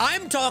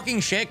 I'm talking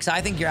shit because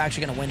I think you're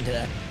actually going to win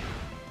today.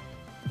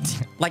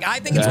 Like, I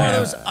think it's one of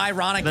those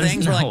ironic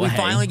things where, like, we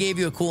finally gave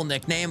you a cool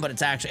nickname, but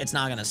it's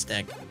not going to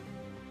stick.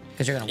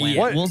 Because you're going to win.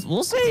 Yeah,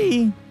 we'll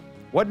see.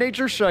 What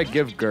nature should I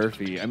give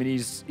Gurfy? I mean,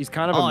 he's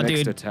kind of a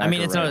mixed attacker. I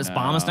mean, it's right a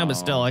Abomasnow, but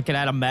still, I could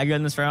add a Mega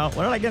in this route.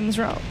 What did I get in this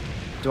route?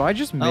 Do I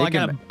just make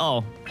him?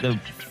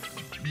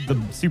 The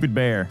stupid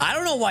bear. I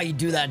don't know why you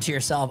do that to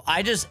yourself.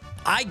 I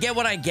get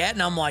what I get,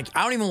 and I'm like,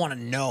 I don't even want to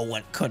know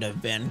what could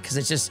have been, because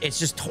it's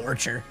just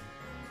torture.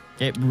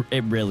 It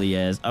really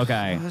is.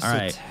 Okay. Plus all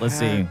right. Let's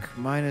see.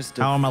 Minus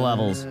how are my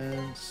levels?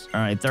 All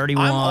right.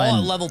 31. I'm all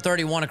at level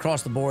 31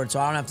 across the board,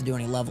 so I don't have to do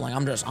any leveling.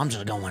 I'm just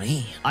going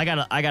in. I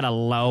got a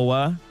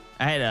lower.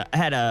 I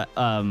had a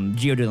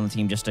Geodude on the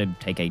team just to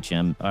take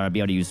HM or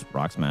be able to use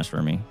Rock Smash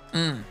for me.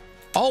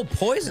 Oh,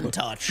 Poison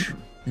Touch.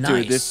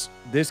 Nice. Dude,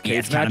 this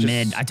cage kind match of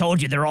mid. I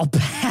told you they're all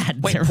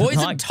bad. Wait,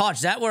 Poison Touch.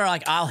 Is that where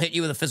like I'll hit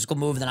you with a physical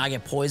move, and then I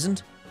get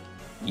poisoned?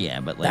 Yeah,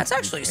 but like, that's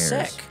actually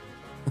sick.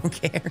 Who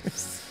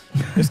cares?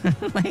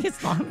 Like,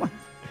 it's not like...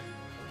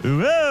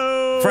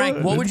 Whoa,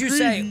 Frank, what would you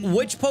say?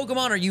 Which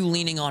Pokemon are you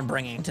leaning on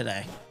bringing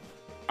today?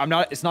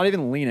 It's not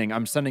even leaning.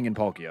 I'm sending in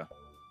Palkia.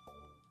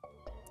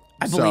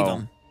 I believe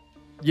him.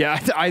 Yeah,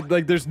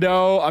 there's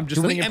no, I'm just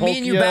sending in Palkia. Me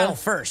and you battle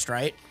first,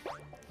 right?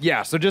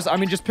 Yeah, so just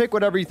pick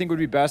whatever you think would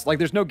be best. Like,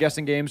 there's no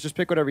guessing games. Just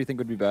pick whatever you think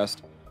would be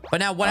best.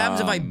 But now, what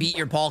happens if I beat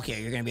your Palkia?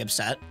 You're going to be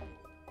upset?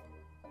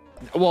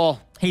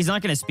 Well, he's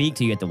not going to speak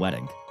to you at the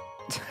wedding.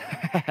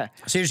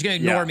 So you're just going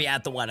to ignore me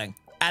at the wedding?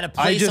 At a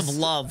place of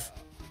love?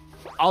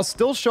 I'll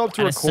still show up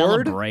to record. A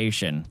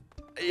celebration.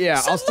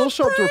 Yeah, I'll still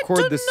show up to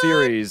record the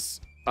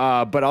series,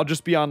 but I'll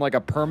just be on, like,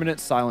 a permanent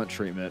silent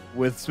treatment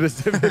with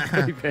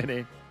specifically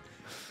Vinny.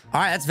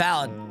 All right, that's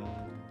valid.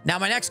 Now,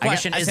 my next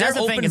question is: there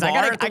open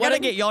bar? I gotta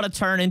get y'all to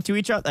turn to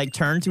each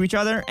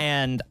other,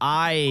 and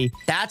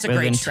that's a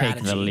great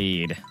strategy. Take the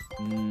lead.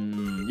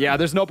 Yeah,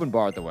 there's an open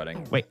bar at the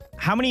wedding. Wait,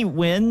 how many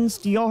wins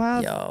do y'all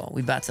have? Yo,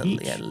 we about to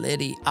get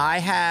Liddy. I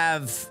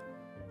have.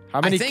 How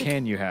many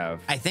can you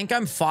have? I think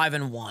I'm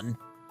 5-1.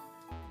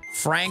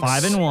 Frank's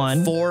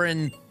 5-1. 4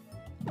 and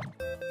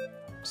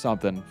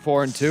something.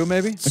 4 and 2,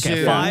 maybe.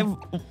 Okay, 5,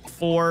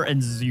 4,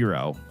 and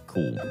 0.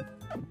 Cool.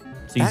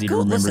 It's easy to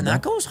remember. Listen,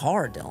 that goes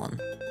hard, Dylan.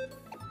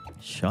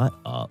 Shut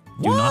up.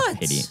 Do not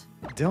pity.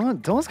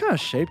 Dylan's kind of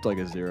shaped like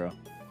a 0.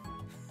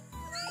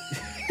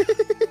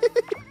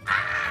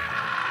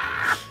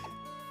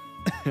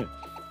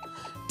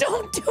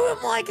 Don't do him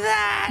like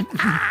that.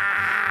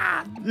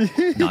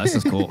 No, this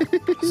is cool.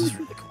 This is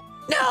really cool.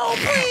 No,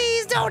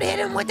 please don't hit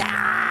him with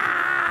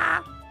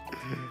that.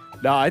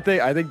 No, I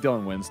think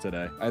Dylan wins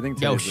today. I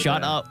think. Yo,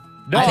 shut up.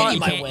 No, I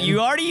think you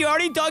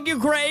already dug your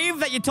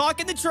grave that you're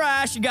talking the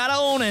trash. You gotta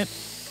own it.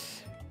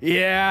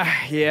 Yeah.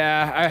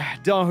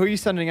 Dylan, who are you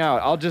sending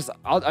out?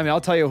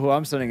 I'll tell you who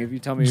I'm sending if you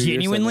tell me who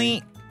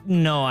Genuinely, you're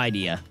no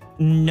idea.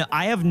 No,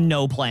 I have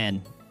no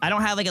plan. I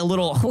don't have like a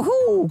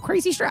little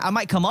crazy strat. I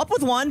might come up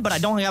with one, but I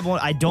don't have one.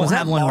 I don't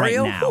have one right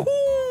now.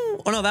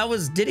 Oh no, that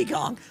was Diddy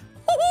Kong.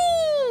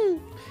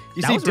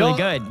 That was really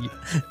good.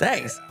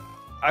 Thanks.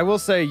 I will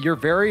say you're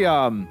very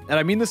and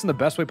I mean this in the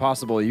best way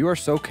possible. You are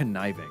so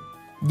conniving.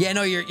 Yeah,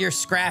 no, you're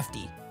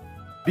scrafty.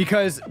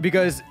 Because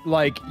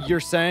like you're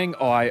saying,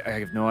 oh, I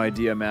have no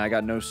idea, man. I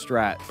got no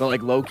strat. But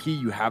like low key,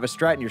 you have a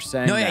strat, and you're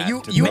saying no, yeah,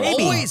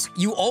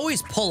 you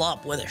always pull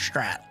up with a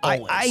strat.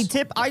 Always.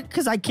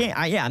 Because I can't.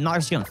 I'm not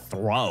just gonna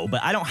throw,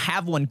 but I don't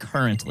have one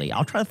currently.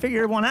 I'll try to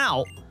figure one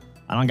out.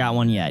 I don't got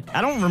one yet. I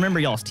don't remember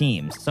y'all's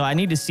teams, so I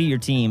need to see your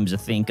teams to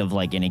think of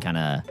like any kind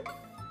of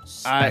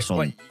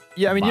special.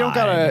 Yeah, I mean, you don't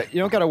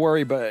gotta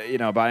worry,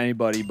 about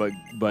anybody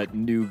but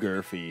new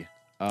Gurfy.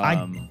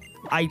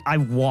 I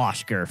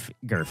wash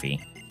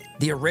Gurfy.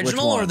 The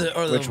original or the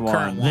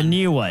current one? The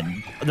new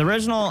one. The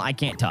original I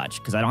can't touch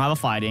because I don't have a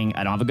fighting.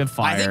 I don't have a good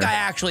fire.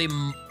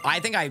 I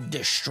think I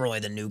destroy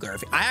the new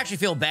Gurfy. I actually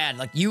feel bad.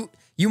 Like you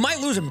might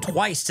lose him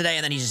twice today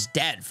and then he's just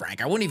dead,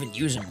 Frank. I wouldn't even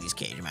use him in these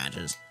cage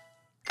matches.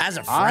 As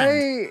a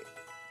friend.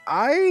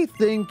 I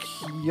think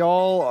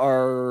y'all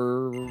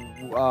are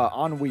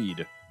on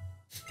weed.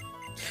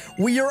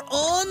 We are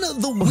on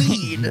the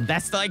weed.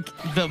 That's like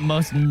the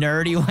most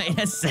nerdy way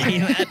to say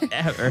that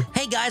ever.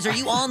 Hey guys, are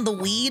you on the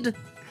weed?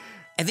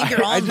 I think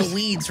you're on the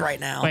weeds right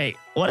now. Wait,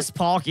 what does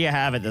Palkia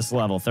have at this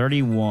level?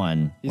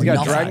 31. He's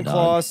got Dragon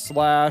Claw,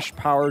 Slash,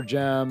 Power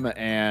Gem,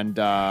 and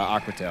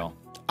Aqua Tail.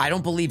 I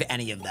don't believe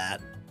any of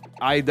that.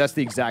 That's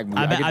the exact move.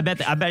 I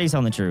bet he's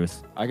on the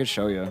truth. I could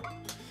show you.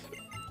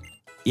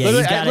 Yeah,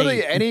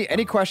 literally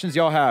any questions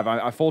y'all have,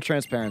 I full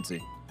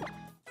transparency.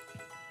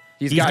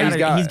 He's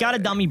got a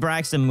dummy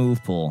Braxton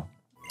move pool.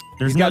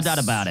 There's no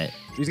doubt about it.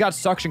 He's got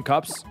suction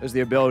cups as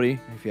the ability,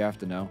 if you have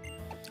to know.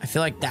 I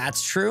feel like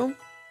that's true.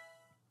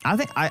 I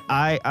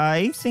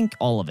think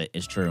all of it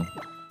is true.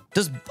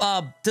 Does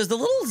the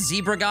little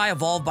zebra guy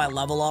evolve by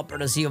level up, or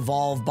does he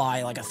evolve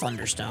by like a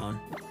thunderstone?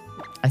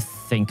 I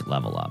think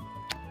level up.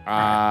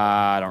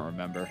 I don't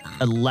remember.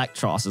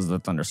 Electros is the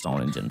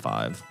thunderstone in Gen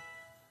 5.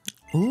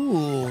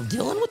 Ooh,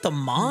 Dylan with the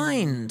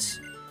mind.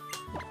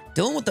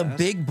 Dylan with the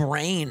big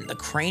brain, the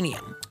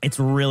cranium. It's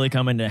really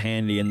coming to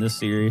handy in this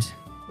series.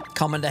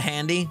 Coming to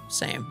handy?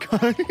 Same.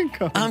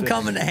 I'm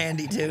coming to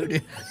handy too,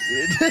 dude.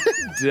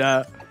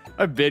 Yeah,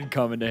 I've been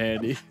coming to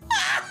handy.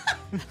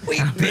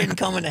 We've been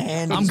coming to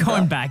handy. I'm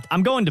going back.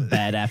 I'm going to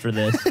bed after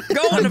this.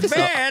 Going to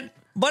bed,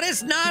 but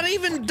it's not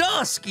even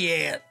dusk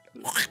yet.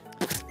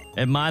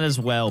 It might as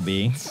well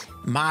be.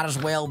 Might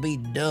as well be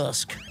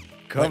dusk.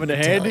 Coming to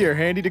handy or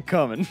handy to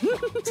coming?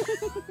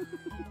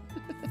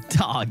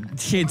 Dog,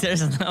 dude,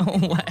 there's no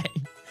way.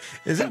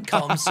 Isn't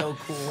cum so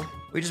cool?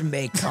 We just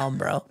make cum,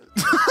 bro.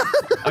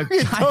 I'm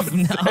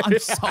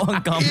so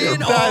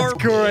uncomfortable. That's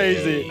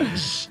crazy.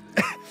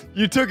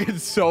 You took it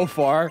so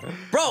far.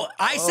 Bro,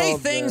 I say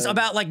things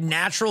about like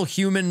natural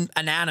human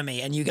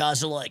anatomy, and you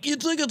guys are like, you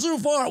took it too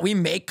far. We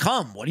make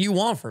cum. What do you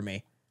want from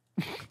me?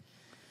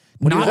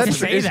 Not to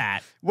say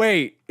that.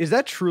 Wait, is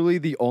that truly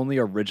the only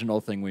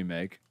original thing we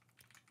make?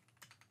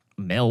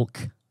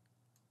 Milk.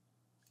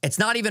 It's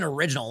not even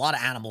original. A lot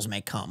of animals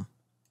make cum.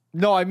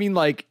 No, I mean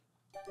like...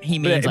 He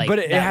means but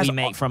it that has, we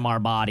make from our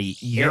body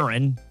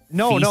urine.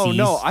 No, feces.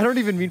 no. I don't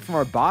even mean from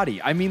our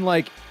body. I mean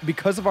like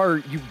because of our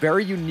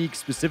very unique,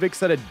 specific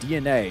set of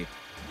DNA,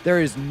 there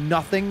is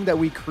nothing that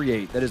we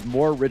create that is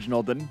more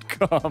original than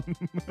cum.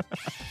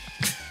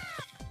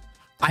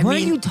 What are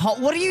you even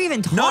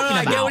talking about?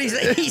 I get what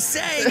he's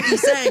saying.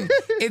 He's saying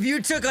if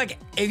you took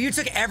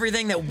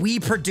everything that we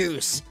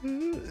produce,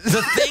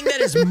 the thing that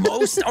is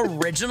most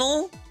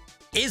original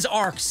is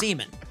our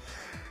semen.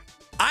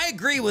 I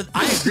agree with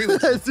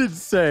That's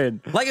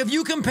insane. Like if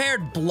you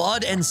compared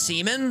blood and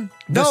semen,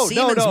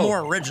 semen's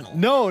more original.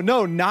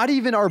 No, not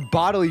even our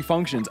bodily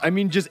functions. I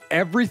mean just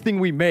everything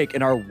we make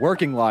in our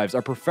working lives,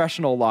 our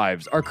professional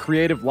lives, our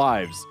creative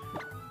lives.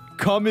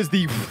 Cum is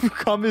the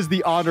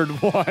honored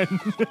one.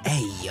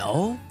 Hey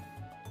yo.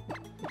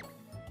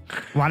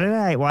 Why did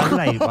I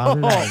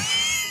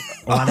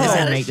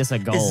make this a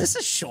goal? Is this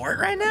a short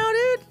right now,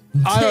 dude?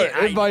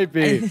 It might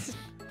be.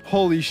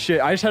 Holy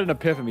shit. I just had an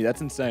epiphany.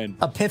 That's insane.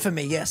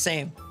 Epiphany, yeah,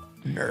 same.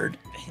 Nerd.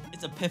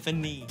 It's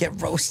epiphany.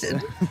 Get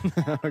roasted.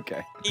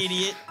 Okay.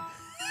 Idiot.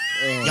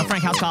 Yo,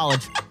 Frank, how's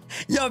college?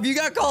 Yo, if you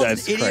got called an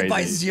idiot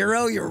by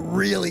Zero, you're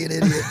really an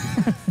idiot.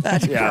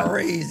 That's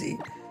crazy.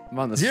 I'm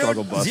on the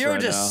struggle bus Zero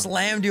right just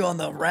slammed you on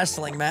the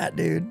wrestling mat,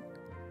 dude.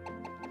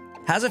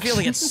 How's it feel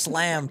to get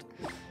slammed?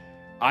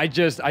 I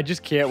just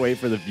can't wait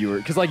for the viewer.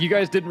 Because, like, you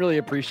guys didn't really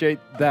appreciate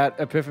that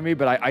epiphany,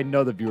 but I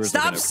know the viewers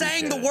Stop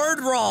saying the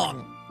word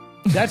wrong.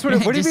 That's what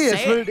it, what do you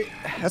mean?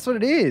 That's what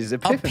it is.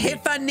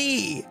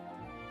 Epiphany.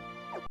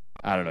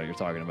 I don't know what you're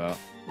talking about.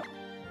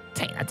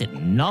 Dang, that did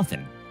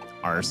nothing.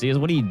 Arceus,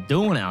 what are you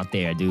doing out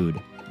there, dude?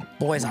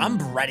 Boys, I'm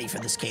ready for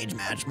this cage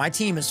match. My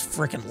team is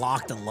freaking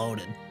locked and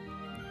loaded.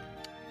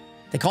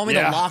 They call me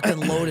the locked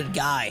and loaded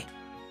guy.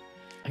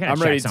 I gotta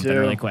check something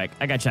really quick.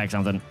 I gotta check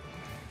something.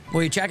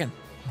 What are you checking?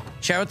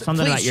 Share with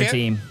something about your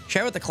team.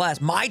 Share with the class.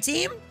 My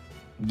team?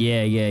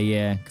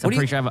 Yeah. Because I'm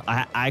pretty sure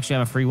I actually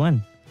have a free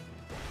win.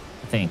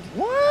 I think.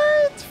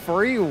 What?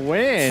 Free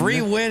win?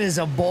 Free win is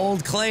a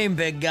bold claim,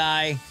 big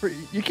guy.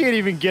 You can't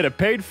even get a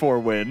paid for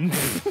win.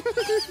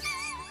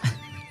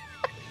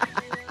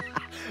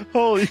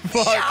 Holy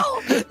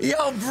fuck.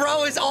 Yo,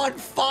 bro is on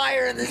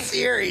fire in the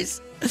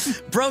series.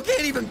 Bro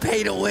can't even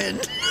pay to win.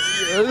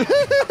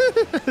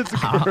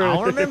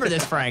 I'll remember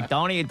this, Frank.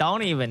 Don't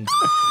even.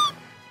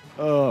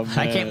 Oh, man.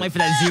 I can't wait for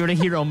that Zero to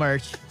Hero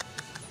merch.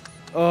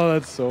 Oh,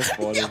 that's so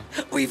funny.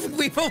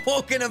 We've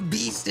awoken a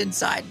beast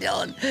inside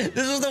Dylan.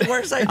 This was the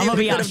worst idea. I'm gonna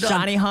be out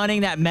shiny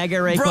hunting that Mega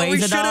Rayquaza, Bro, we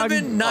should have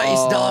been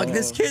nice, dog. Oh.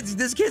 This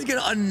kid's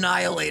gonna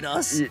annihilate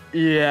us.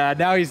 Yeah,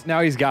 now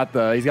he's got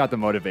the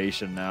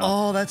motivation now.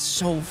 Oh, that's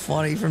so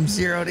funny. From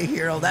Zero to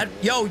Hero.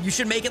 Yo, you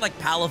should make it like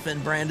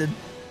Palafin branded,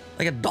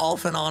 like a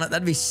dolphin on it.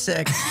 That'd be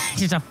sick.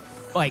 Just a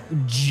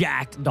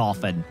jacked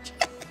dolphin.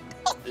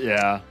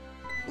 Yeah.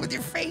 With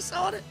your face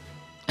on it.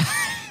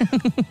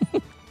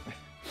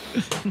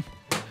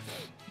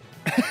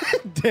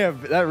 Damn,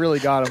 that really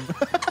got him.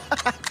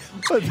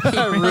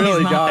 That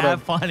really got him.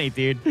 That funny,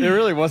 dude. It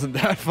really wasn't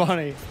that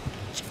funny.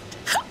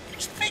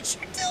 Just picture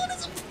Dylan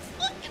as a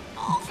fucking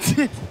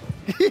dolphin.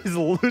 He's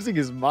losing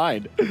his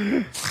mind.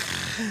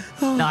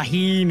 Nah,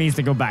 he needs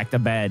to go back to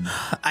bed.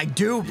 I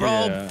do, bro.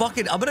 Yeah.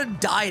 Fucking, I'm gonna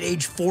die at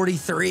age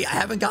 43. I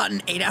haven't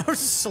gotten 8 hours of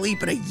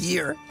sleep in a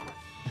year.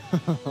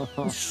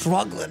 I'm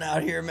struggling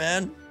out here,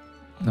 man.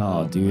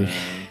 Oh, dude.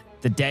 Man.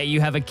 The day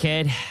you have a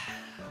kid,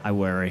 I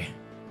worry.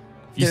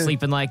 If you're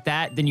sleeping like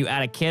that, then you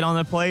add a kid on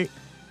the plate.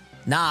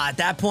 Nah, at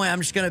that point,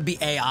 I'm just gonna be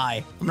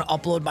AI. I'm gonna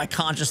upload my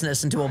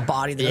consciousness into a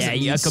body that doesn't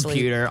need a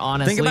computer, sleep.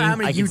 honestly. Think about how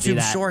many YouTube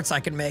shorts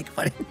I can make if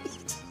I didn't need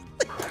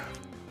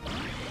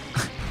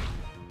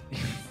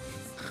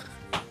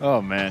Oh,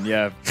 man,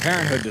 yeah.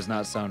 Parenthood does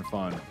not sound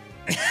fun.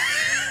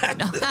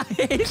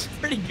 It's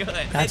pretty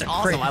good. That's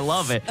awesome. I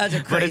love it. That's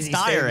a crazy but it's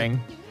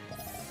tiring.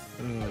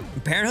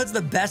 Parenthood's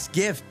the best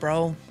gift,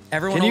 bro.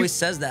 Everyone always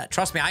says that.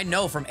 Trust me, I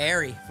know from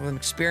Airy, from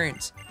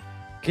experience.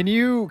 Can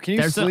you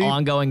There's sleep? an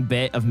ongoing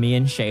bit of me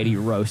and Shady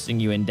roasting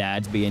you and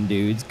dads being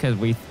dudes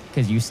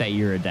because you say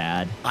you're a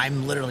dad.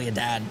 I'm literally a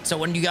dad. So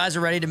when you guys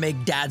are ready to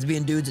make dads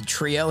being dudes a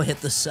trio,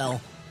 hit the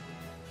cell.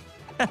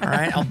 All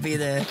right, I'll be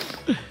there.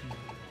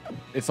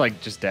 It's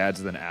like just dads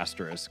with an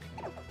asterisk.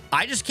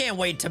 I just can't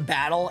wait to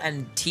battle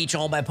and teach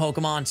all my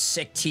Pokemon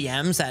sick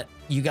TMs that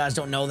you guys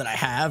don't know that I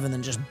have, and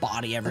then just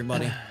body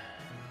everybody.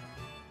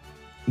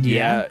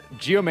 Yeah,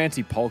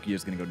 Geomancy Palkia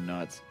is gonna go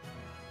nuts.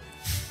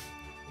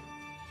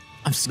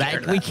 I'm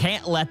scared. We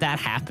can't let that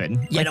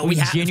happen. Yeah, like, no, we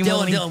have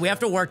genuinely, Dylan, we have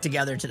to work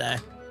together today.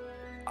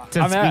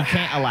 We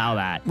can't allow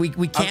that.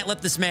 We can't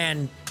let this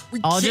man.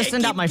 I'll just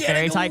send out my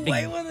fairy type.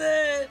 Away with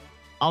it.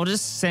 I'll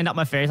just send out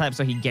my fairy type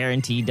so he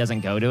guaranteed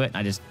doesn't go to it, and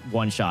I just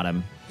one-shot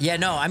him. Yeah,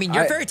 no, I mean,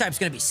 your fairy type's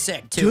going to be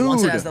sick, too,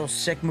 once it has those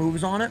sick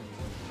moves on it.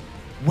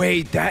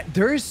 Wait,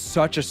 there is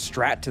such a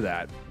strat to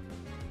that.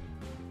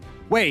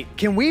 Wait,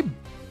 can we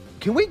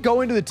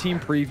go into the team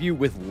preview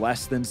with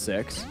less than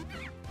 6?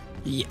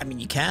 Yeah, I mean,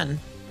 you can.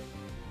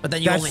 But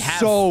then you only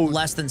have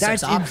less than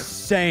 6 options. That's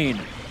insane.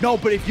 No,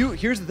 but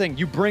here's the thing.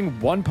 You bring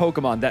one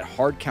Pokemon that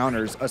hard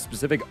counters a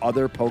specific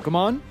other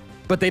Pokemon,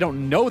 but they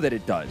don't know that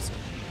it does.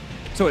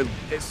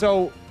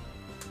 So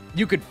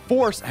you could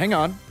force, hang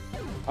on,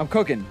 I'm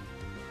cooking.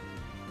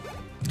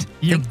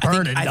 You're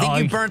burning, dog. I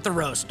think you burnt the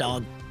roast,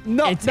 dog.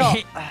 No,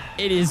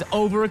 it is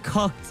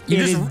overcooked. You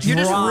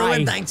just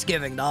ruined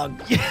Thanksgiving,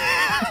 dog.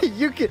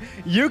 You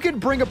can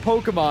bring a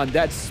Pokemon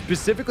that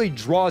specifically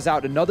draws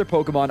out another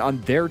Pokemon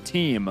on their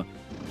team.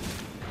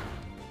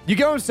 You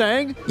get what I'm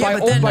saying? Yeah,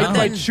 but then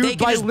they can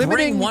just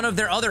bring one of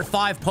their other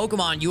 5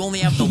 Pokemon. You only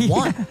have the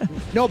one.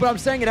 No, but I'm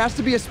saying it has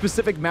to be a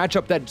specific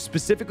matchup that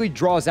specifically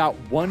draws out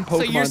one Pokemon.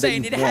 So you're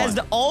saying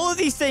all of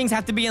these things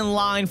have to be in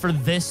line for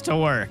this to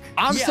work?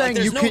 I'm saying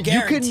there's no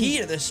guarantee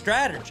to this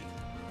strategy.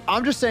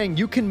 I'm just saying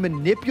you can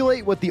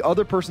manipulate what the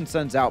other person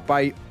sends out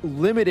by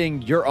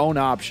limiting your own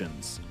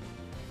options.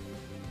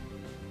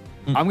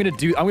 I'm gonna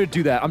do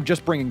that. I'm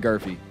just bringing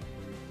Garfy.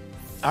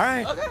 All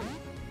right. Okay.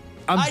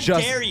 I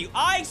dare you.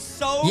 I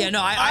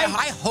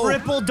hope.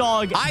 Triple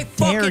dog. I'm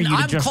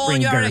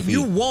calling you out.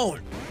 You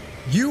won't.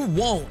 You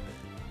won't.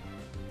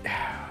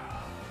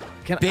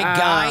 Big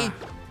guy.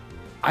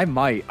 I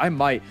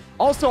might.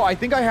 Also, I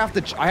think I have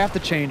to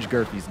change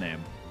Garfy's name.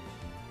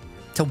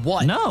 To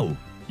what? No.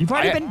 You've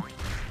already been.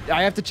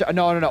 I have to.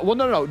 No. Well,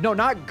 no,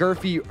 not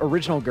Garfy.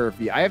 Original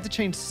Garfy. I have to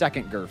change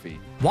second Garfy.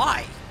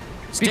 Why?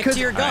 Stick to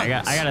your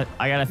guns.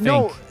 I gotta think.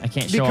 No, I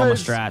can't show all my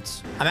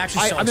strats. I'm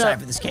actually so excited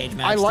for this cage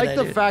match. I like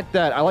the fact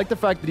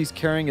that he's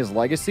carrying his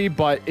legacy,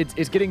 but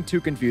it's getting too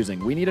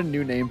confusing. We need a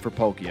new name for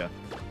Palkia.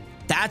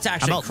 That's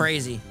actually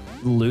crazy.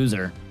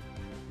 Loser.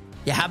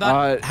 Yeah,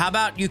 how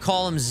about you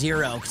call him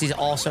Zero, because he's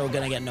also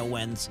gonna get no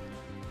wins.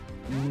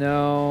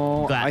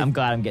 No. I'm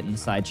glad I'm getting the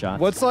side shots.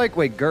 What's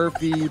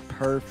Garfy,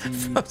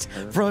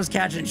 Perfy, Bro's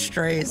catching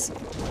strays.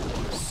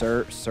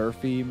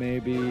 Surfy,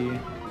 maybe.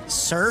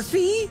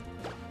 Surfy?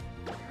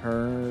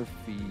 Herfy.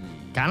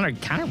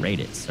 Kind of rate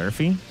it.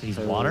 Surfy? He's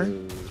water.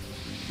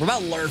 What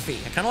about Lurfy?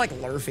 I kind of like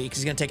Lurfy because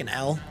he's going to take an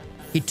L.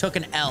 He took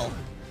an L.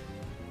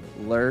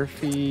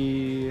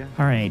 Lurfy.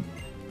 All right.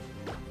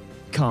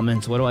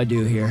 Comments. What do I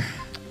do here?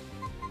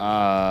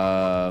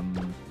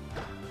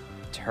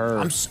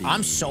 Turfy.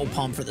 I'm so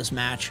pumped for this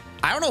match.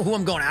 I don't know who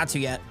I'm going out to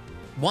yet.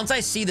 Once I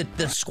see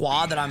the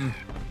squad that I'm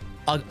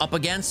up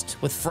against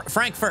with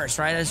Frank first,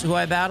 right? Is who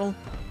I battle.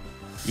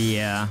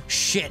 Yeah.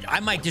 Shit, I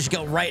might just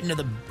go right into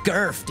the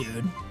Gurf,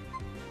 dude.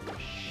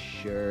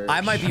 Sure. I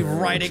might be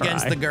right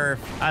against the Gurf.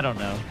 I don't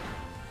know.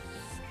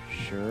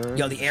 Sure.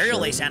 Yo, the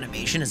aerial ace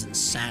animation is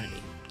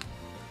insanity.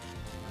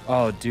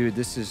 Oh, dude,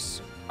 this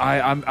is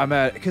I'm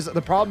at, because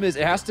the problem is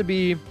it has to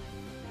be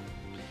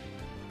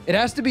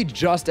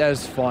just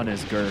as fun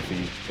as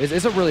Gurfy.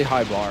 It's a really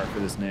high bar for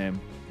this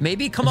name.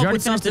 Maybe come up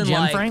with something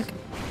like Frank?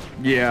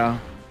 Yeah.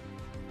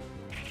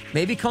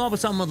 Maybe come up with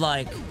something with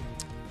like.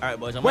 All right,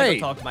 boys, I'm going to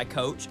go talk to my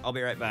coach. I'll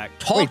be right back.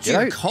 Talk to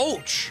your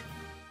coach?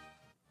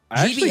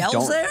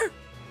 GBL's there?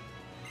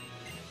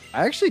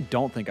 I actually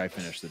don't think I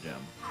finished the gym.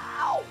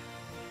 Ow.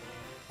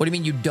 What do you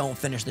mean you don't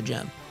finish the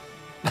gym?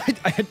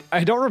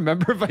 I don't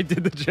remember if I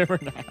did the gym or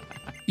not.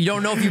 You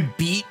don't know if you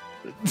beat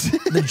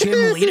the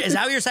gym leader? Is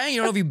that what you're saying?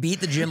 You don't know if you beat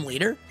the gym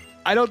leader?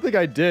 I don't think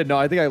I did. No,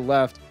 I think I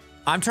left.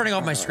 I'm turning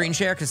off my screen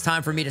share because it's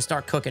time for me to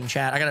start cooking,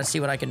 chat. I got to see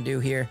what I can do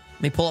here.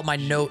 Let me pull up my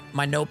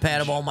notepad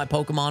of all my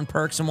Pokemon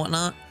perks and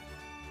whatnot.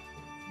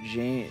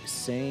 Dude,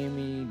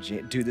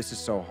 this is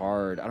so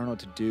hard. I don't know what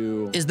to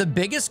do. Is the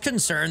biggest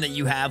concern that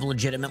you have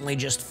legitimately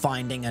just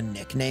finding a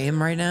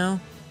nickname right now?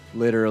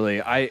 Literally.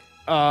 It's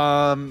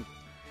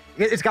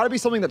got to be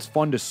something that's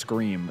fun to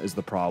scream is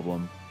the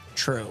problem.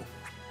 True.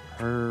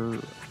 Herbie.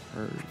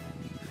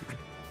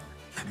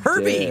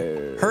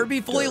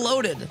 Herbie fully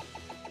loaded.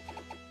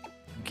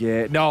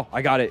 No,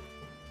 I got it.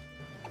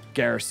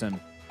 Garrison.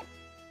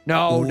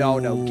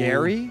 No.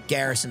 Gary?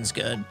 Garrison's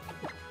good.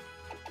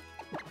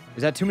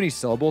 Is that too many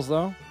syllables,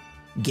 though?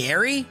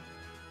 Gary?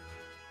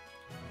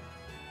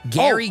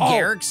 Gary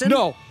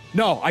Garrickson?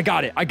 No, I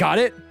got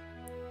it.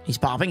 He's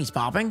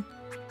popping.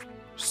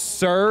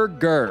 Sir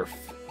Gurf.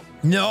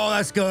 No,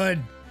 that's good.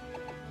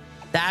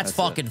 That's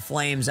fucking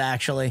flames,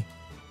 actually.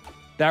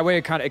 That way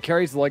it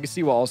carries the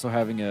legacy while also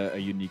having a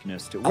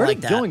uniqueness to it. Where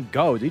did Dylan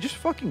go? Did he just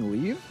fucking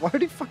leave? Why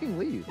did he fucking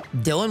leave?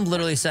 Dylan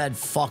literally said,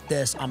 fuck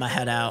this, I'm gonna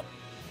head out.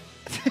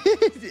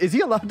 Is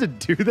he allowed to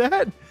do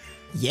that?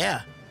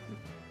 Yeah.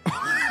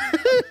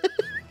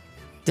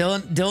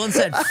 Dylan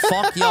said,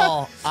 fuck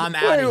y'all, I'm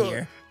out of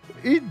here.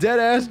 He dead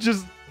ass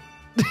just...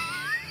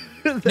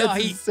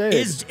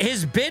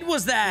 His bid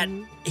was that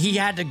he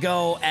had to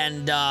go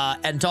and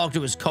talk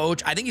to his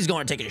coach. I think he's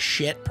going to take a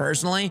shit,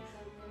 personally.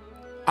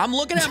 I'm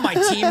looking at my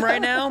team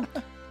right now.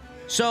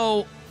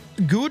 So,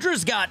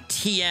 Goodra's got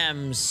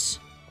TMs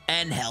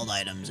and held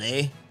items,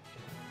 eh?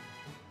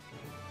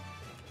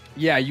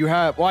 Yeah, you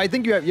have... Well, I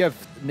think you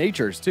have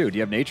natures, too. Do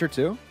you have nature,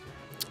 too?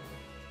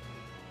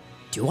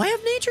 Do I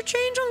have nature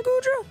change on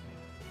Goodra?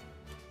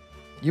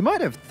 You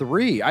might have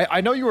 3.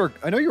 I know you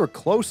were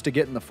close to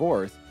getting the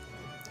 4th.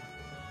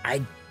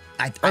 I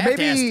have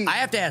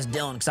to ask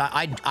Dylan, because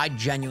I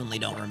genuinely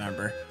don't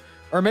remember.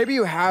 Or maybe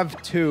you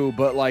have 2,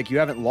 but like you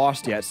haven't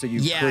lost yet, so you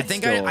could I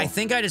think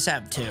I just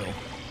have 2.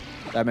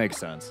 That makes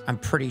sense. I'm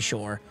pretty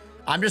sure.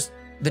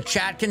 The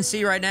chat can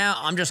see right now,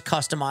 I'm just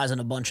customizing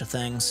a bunch of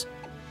things.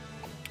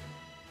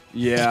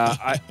 Yeah,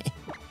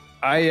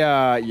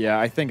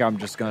 I think I'm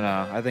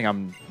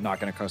not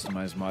gonna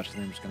customize much. I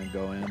think I'm just gonna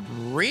go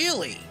in.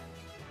 Really?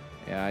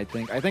 Yeah, I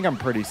think I'm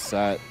pretty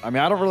set. I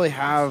mean, I don't really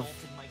have...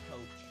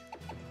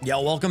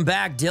 Yo, welcome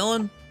back,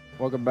 Dylan.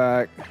 Welcome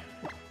back.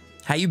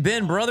 How you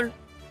been, brother?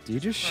 Do you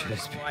just shit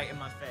his right in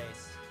my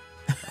face?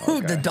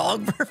 Okay. The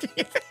dog burped in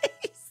your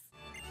face?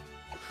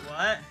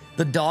 What?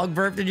 The dog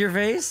burped in your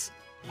face?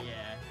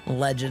 Yeah.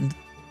 Legend.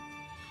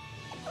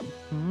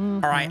 All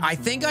right, I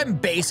think I'm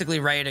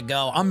basically ready to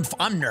go. I'm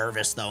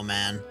nervous though,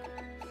 man.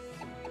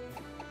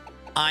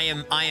 I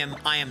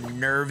am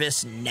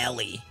nervous,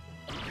 Nelly.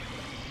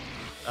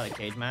 Oh, the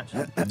cage match?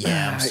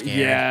 Yeah, I'm scared.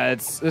 Yeah,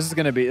 this is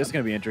gonna be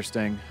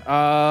interesting.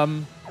 Are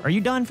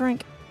you done,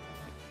 Frank?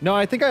 No,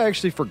 I think I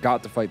actually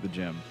forgot to fight the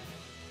gym.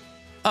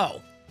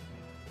 Oh.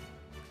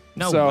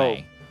 No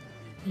way.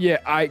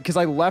 Yeah, because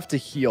I left to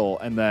heal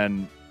and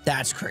then...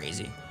 That's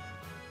crazy.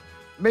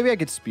 Maybe I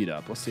could speed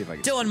up. Let's see if I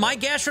can. Dylan, my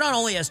Gastrodon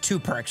only has 2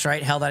 perks,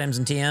 right? Held items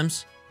and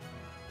TMs.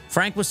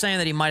 Frank was saying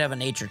that he might have a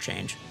nature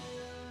change.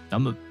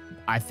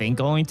 I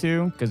think only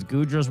 2, because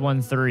Goodra's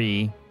won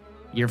 3.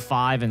 You're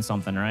 5 and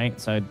something,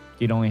 right? So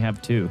you'd only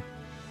have 2.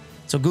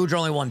 So Goodra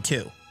only won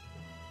 2.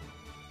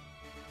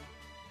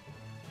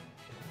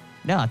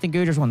 No, I think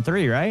Goodra's won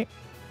 3, right?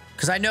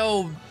 Because I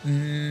know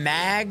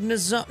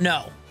Magnezone...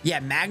 No. Yeah,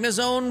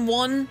 Magnezone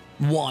won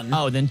 1.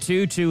 Oh, then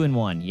 2, 2, and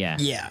 1. Yeah.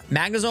 Yeah.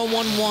 Magnezone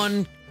won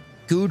 1.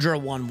 Goodra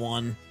won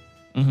 1.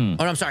 Mm-hmm.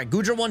 Oh, no, I'm sorry.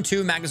 Goodra won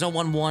 2. Magnezone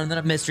won 1. Then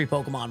a mystery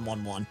Pokemon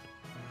won 1.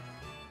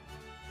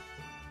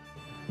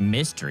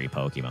 Mystery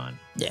Pokemon?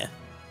 Yeah.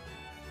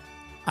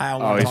 I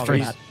don't want to talk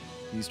about.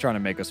 He's trying to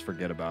make us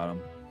forget about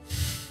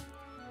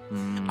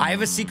him. I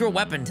have a secret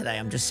weapon today.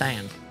 I'm just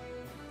saying.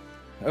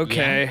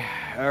 Okay.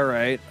 Yeah. All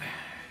right.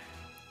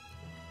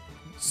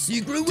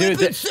 Secret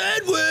weapon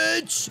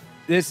sandwich.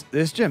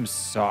 This gym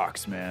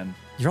sucks, man.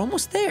 You're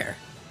almost there.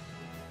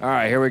 All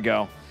right, here we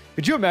go.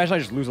 Could you imagine I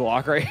just lose a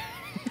lock right?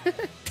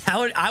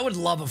 I would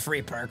love a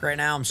free perk right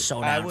now. I'm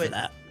so down for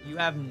that. You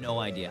have no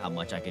idea how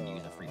much I could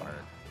use a free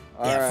perk.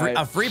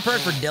 A free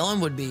perk for Dylan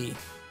would be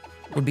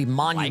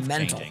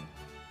monumental. Life-changing.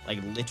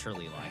 Like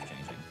literally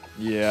life-changing.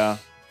 Yeah.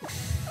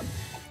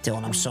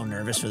 Dylan, I'm so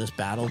nervous for this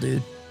battle,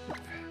 dude.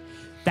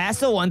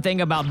 That's the one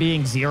thing about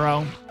being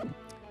 0.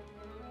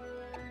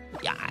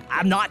 Yeah,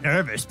 I'm not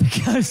nervous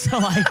because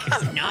like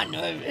I'm not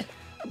nervous.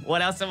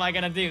 What else am I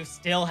gonna do?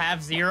 Still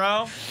have 0?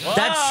 Whoa!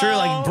 That's true.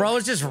 Like, bro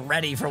is just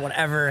ready for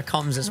whatever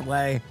comes his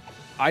way.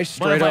 I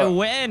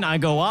win, I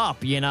go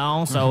up, you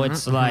know? So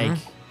it's like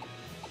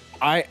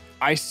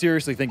I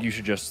seriously think you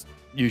should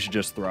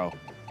just throw.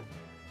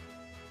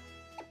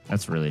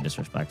 That's really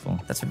disrespectful.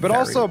 But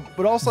also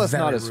that's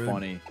not as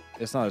funny.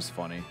 It's not as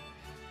funny.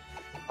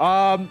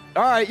 All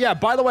right, yeah,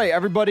 by the way,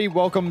 everybody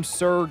welcome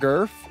Sir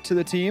Gurf to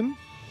the team.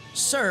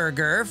 Sir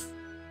Gurf.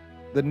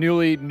 The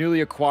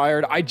newly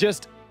acquired. I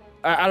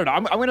don't know.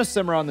 I'm gonna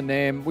simmer on the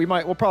name.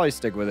 We'll probably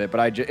stick with it,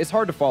 but it's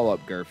hard to follow up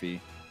Gurfy.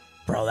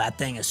 Bro, that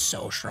thing is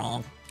so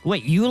strong.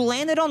 Wait, you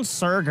landed on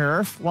Sir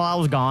Gurf while I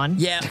was gone?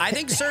 Yeah, I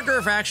think Sir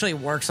Gurf actually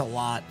works a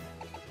lot.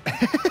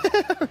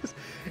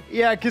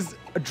 Yeah, because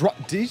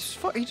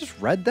he just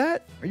read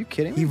that? Are you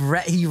kidding me?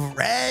 He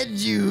read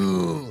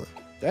you.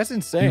 That's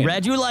insane. He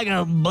read you like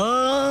a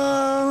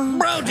bug.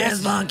 Bro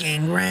just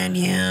fucking read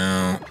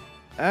you.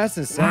 That's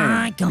insane.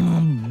 Like a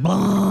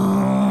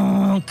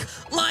bug.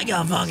 Like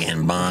a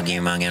fucking bug, he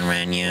fucking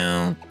read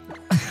you.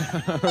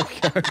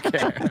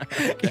 Okay.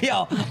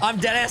 Yo, I'm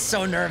deadass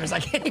so nervous. I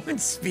can't even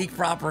speak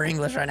proper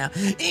English right now.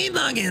 He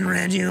fucking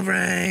read you,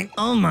 Frank.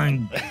 Oh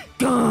my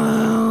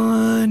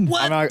god.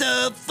 What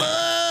the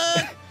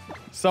fuck?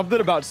 Something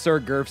about Sir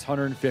Gurf's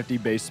 150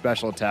 base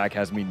special attack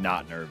has me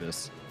not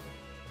nervous.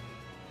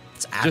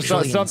 It's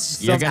actually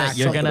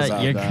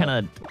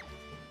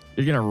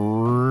you're gonna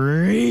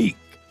reek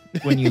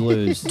when you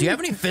lose. Do you have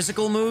any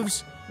physical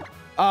moves?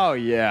 Oh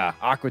yeah,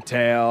 Aqua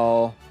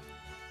Tail.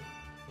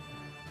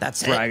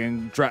 That's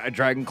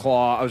Dragon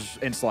Claw. I was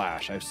in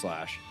Slash. I have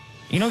Slash.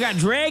 You don't got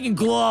Dragon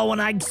Claw when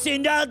I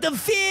send out the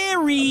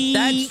fairy.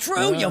 That's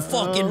true, you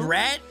fucking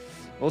rat.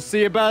 We'll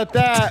see about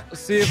that. We'll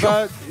see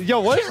about.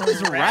 Yo, what is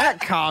this rat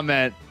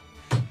comment?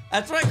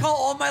 That's what I call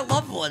all my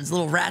loved ones,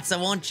 little rats that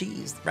want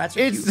cheese. Rats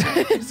are cute.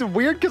 It's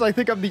weird because I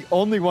think I'm the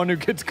only one who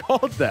gets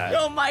called that.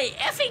 Oh, my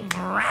effing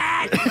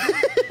rat.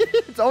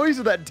 It's always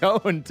with that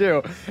tone,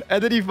 too.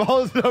 And then he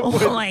follows it up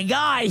with... Oh, my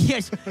God.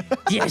 Yes,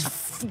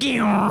 fucking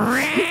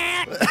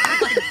rat.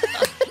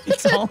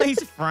 It's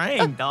always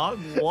Frank, dog.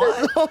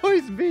 What? It's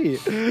always me.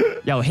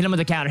 Yo, hit him with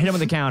the counter. Hit him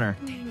with the counter.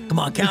 Come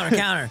on,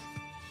 counter.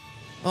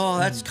 Oh,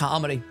 that's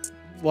comedy.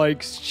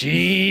 Likes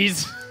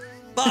cheese.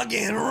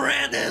 Fucking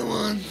rat that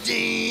wants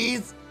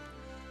cheese.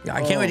 Yeah,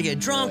 I can't wait to get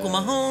drunk with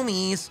my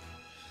homies.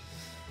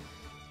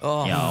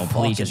 Oh, yo,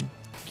 police just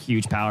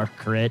huge power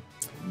crit.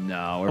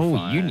 No, we're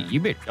fine. you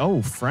bet.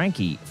 Oh,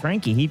 Frankie,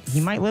 he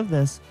might live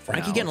this.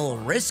 Frankie getting a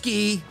little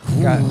risky.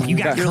 You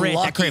got You're crit.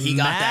 lucky he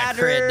got that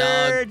crit,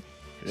 dog.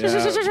 Yeah.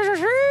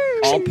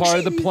 All part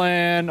of the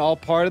plan. All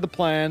part of the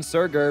plan.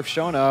 Sir Gurf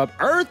showing up.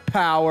 Earth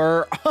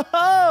power.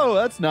 Oh,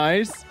 that's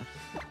nice.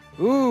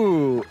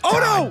 Ooh. Oh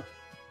no!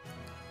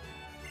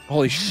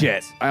 Holy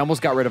shit! I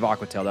almost got rid of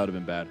Aqua Tail. That would have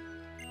been bad.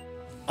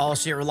 Oh,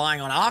 so you're relying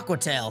on Aqua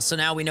Tail. So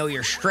now we know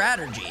your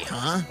strategy,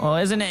 huh? Well,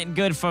 isn't it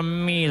good for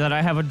me that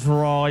I have a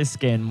dry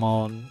skin,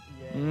 Mon?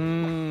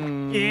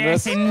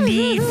 Yes,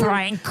 indeed,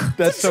 Frank.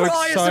 That's so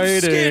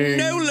exciting. Skin,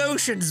 no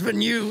lotion's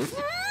been used.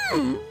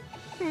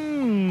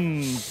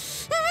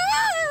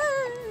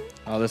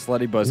 Oh, this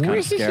Letty Buzz kind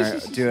of scary.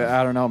 Dude,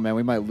 I don't know, man.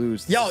 We might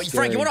lose. Yo,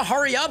 Frank, you want to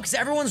hurry up? Because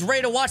everyone's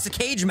ready to watch the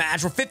cage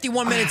match. We're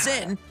 51 minutes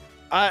in.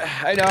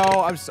 I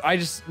know. I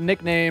just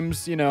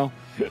nicknames, you know.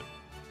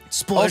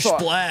 Splish,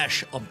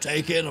 splash. I'm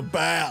taking a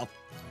bath.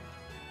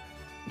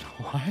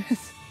 What?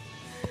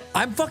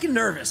 I'm fucking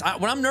nervous.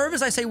 When I'm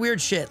nervous, I say weird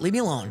shit. Leave me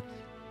alone.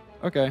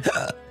 Okay.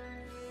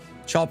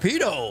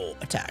 Torpedo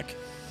attack.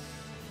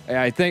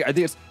 Yeah, I think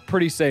it's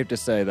pretty safe to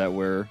say that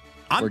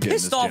I'm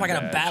pissed off. I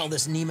gotta badge. battle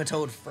this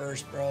nematode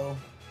first, bro.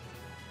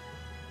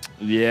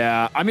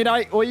 Yeah, I mean,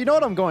 well, you know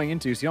what I'm going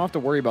into, so you don't have to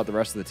worry about the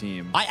rest of the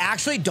team. I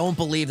actually don't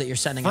believe that you're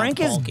sending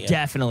Frank out is Palkia.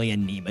 definitely a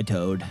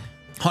nematode.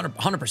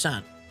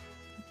 100%.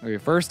 Okay,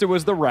 first it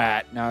was the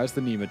rat, now it's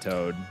the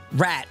nematode.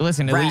 Rat.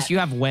 Listen, at least you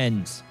have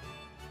wins.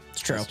 It's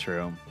true. That's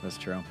true. That's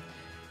true.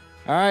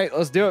 All right,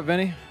 let's do it,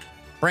 Vinny.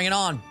 Bring it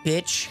on,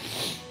 bitch.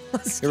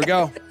 Here we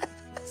go.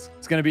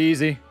 It's gonna be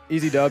easy.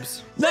 Easy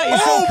dubs. No, you're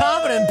so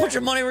confident. Put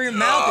your money where your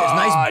mouth is.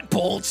 Nice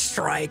bolt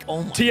strike.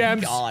 Oh my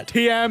god.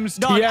 TMs.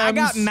 Dog, I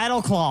got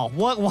Metal Claw.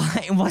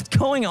 What's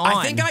going on?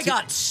 I think I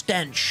got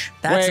Stench.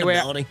 That's an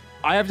ability.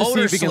 I have to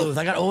Odor see if he Sleuth.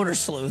 can. I got Odor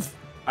Sleuth.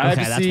 Okay,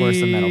 that's worse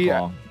than Metal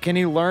Claw. Can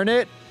he learn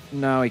it?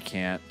 No, he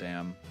can't.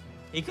 Damn.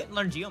 He couldn't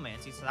learn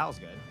Geomancy, so that was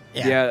good.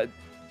 Yeah.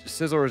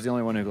 Sizzler was the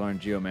only one who learned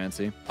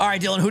Geomancy. All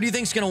right, Dylan, who do you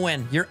think's gonna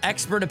win? Your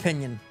expert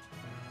opinion.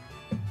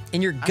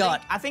 In your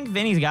gut. I think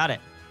Vinny's got it.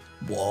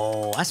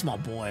 Whoa, that's my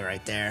boy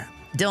right there.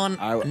 Dylan,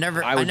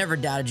 I never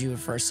doubted you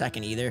for a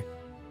second either.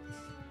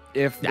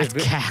 That's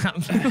cap.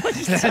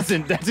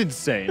 that's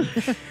insane.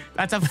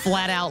 That's a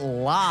flat out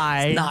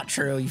lie. It's not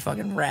true, you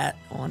fucking rat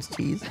who wants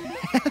cheese.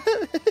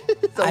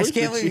 I just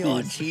can't believe you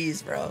want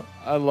cheese, bro.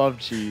 I love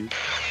cheese.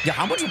 Yeah,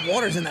 how much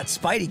water's in that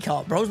Spidey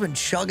cup? Bro's been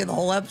chugging the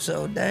whole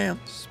episode, damn.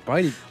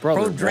 Spidey, bro.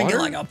 Bro's drinking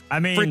like a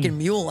freaking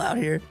mule out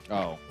here.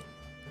 Oh.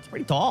 It's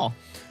pretty tall.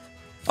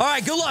 All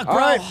right, good luck, bro.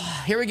 Right.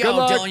 Here we go.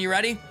 Dylan, you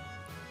ready?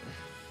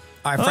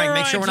 All right, Frank,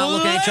 make sure we're not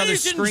looking at each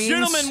other's screens. Ladies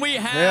and gentlemen, we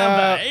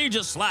have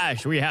Aegis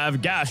Slash, we have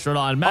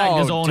Gastrodon,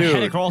 Magnezone,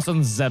 Heracross,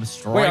 and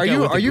Zebstrika. Wait,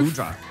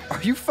 are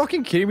you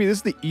fucking kidding me? This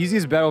is the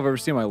easiest battle I've ever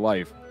seen in my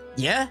life.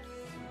 Yeah?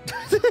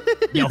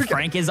 Yo,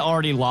 Frank is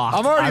already locked.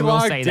 I'm already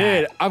locked in.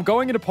 That. I'm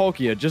going into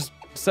Palkia. Just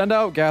send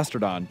out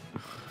Gastrodon.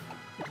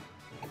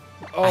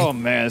 Oh,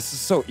 man, this is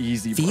so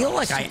easy. I feel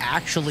like I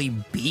actually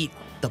beat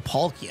the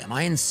Palkia. Am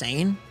I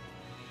insane?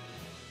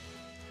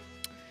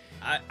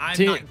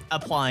 I'm not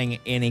applying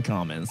any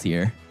comments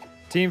here.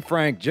 Team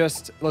Frank,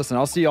 just listen.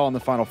 I'll see y'all in the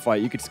final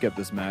fight. You could skip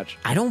this match.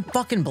 I don't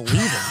fucking believe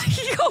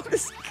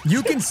it.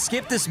 You can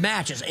skip this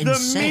match. It's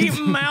insane.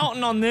 The meat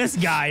mountain on this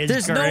guy is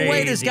There's crazy. no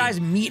way this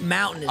guy's meat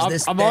mountain is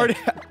this thick.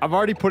 I'm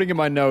already putting in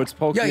my notes.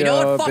 Palkia, yo, you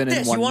know what? Fuck been this.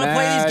 in one You want to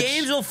play match. these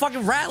games? Little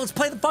fucking rat. Let's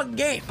play the fucking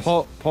game.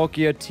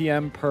 Palkia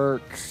TM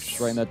perk. Just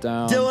writing that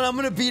down. Dylan, I'm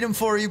gonna beat him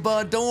for you,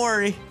 bud. Don't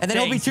worry. And then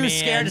he'll be too man.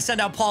 scared to send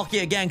out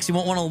Palkia again because he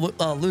won't want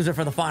to lose it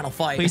for the final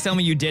fight. Please tell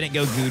me you didn't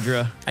go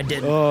Gudra. I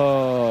didn't.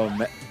 Oh,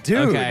 man.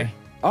 Dude. Okay.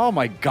 Oh,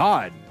 my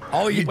God.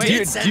 Oh, you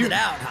did send it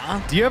out,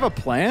 huh? Do you have a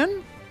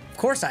plan? Of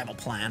course I have a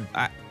plan.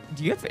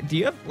 Do you have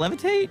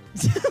levitate?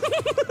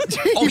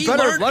 Oh, he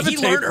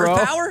learned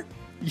Earth Power?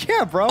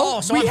 Yeah, bro.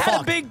 Oh, so we I'm had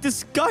fucked. a big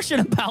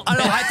discussion about I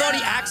know. that. I thought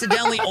he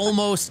accidentally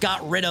almost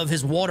got rid of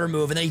his water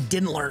move, and then he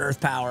didn't learn Earth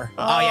Power.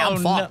 Oh, yeah,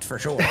 I'm no. fucked for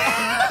sure.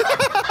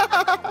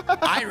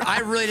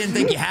 I really didn't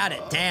think you had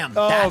it. Damn,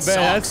 that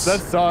sucks. That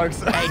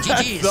sucks. Hey,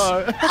 GG's.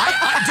 Dude,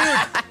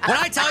 when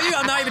I tell you,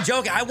 I'm not even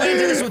joking. I went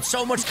into this with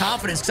so much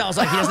confidence because I was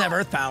like, he doesn't have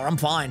Earth Power. I'm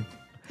fine.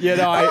 Yeah,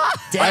 no,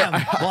 Damn.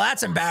 Well,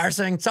 that's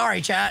embarrassing.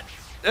 Sorry, chat.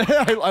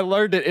 I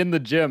learned it in the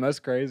gym. That's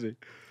crazy.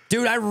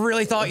 Dude, I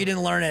really thought you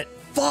didn't learn it.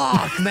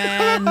 Fuck,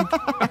 man.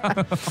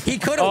 He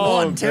could have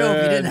won, too,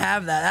 if he didn't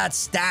have that.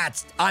 That's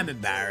stats. I'm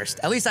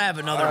embarrassed. At least I have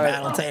another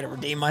battle today to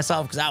redeem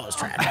myself, because that was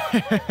tragic.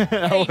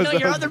 Hey, no,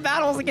 your other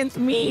battle's against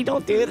me.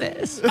 Don't do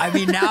this. I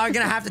mean, now I'm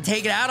going to have to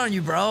take it out on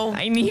you, bro.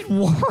 I need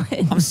one.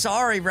 I'm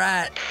sorry,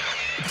 Rat.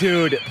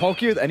 Dude,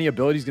 Pokey with any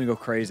ability is gonna go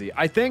crazy.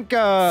 I think.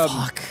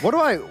 What do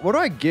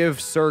I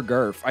give Sir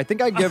Gurf? I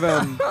think I give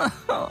him.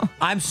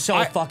 I'm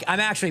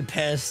actually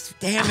pissed.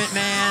 Damn it,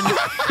 man.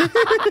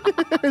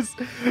 This is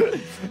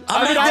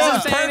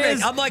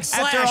perfect. I'm like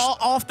Slash.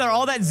 After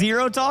all that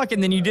zero talk,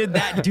 and then you did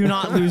that. Do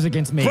not lose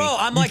against me, bro.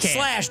 I'm like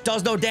Slash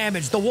does no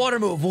damage. The water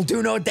move will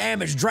do no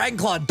damage. Dragon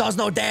Claw does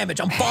no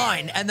damage. I'm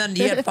fine. And then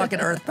he had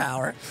fucking Earth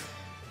Power.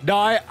 No,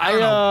 Aqua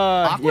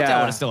Tail would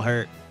have still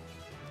hurt.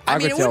 I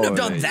mean, it wouldn't have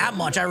done that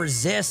much. I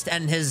resist,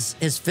 and his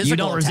physical You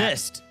don't attack.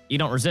 resist. You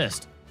don't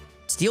resist.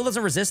 Steel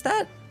doesn't resist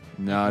that?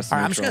 No, it's all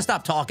right, I'm just gonna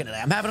stop talking today.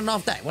 I'm having an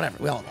off day. Whatever.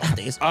 We all have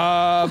days.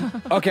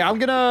 Okay, I'm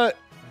gonna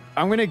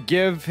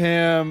give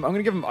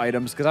him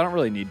items because I don't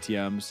really need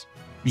TMs.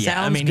 Yeah,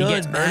 Sounds I mean, good, he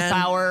gets man. Earth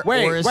Power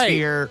or a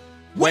Sphere.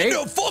 When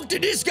the fuck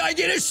did this guy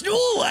get a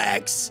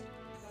Snorlax?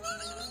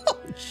 Oh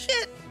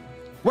shit.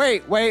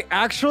 Wait,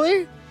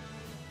 actually?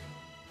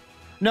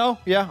 No,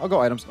 yeah, I'll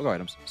go items.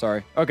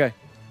 Sorry. Okay.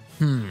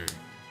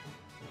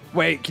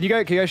 Wait, can you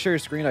guys share your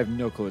screen? I have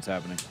no clue what's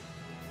happening.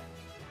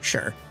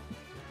 Sure.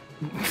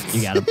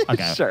 You got him.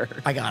 Okay. Sure.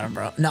 I got him,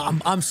 bro. No,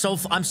 I'm so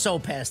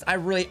pissed. I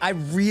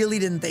really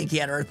didn't think he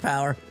had Earth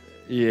Power.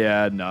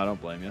 Yeah, no, I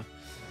don't blame you.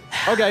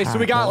 Okay, so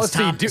we got. Well, let's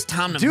see, it's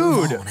time to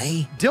move on,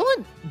 eh?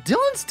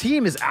 Dylan's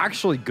team is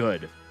actually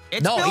good.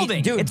 It's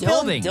building. It's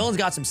building. Dylan's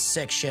got some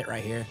sick shit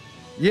right here.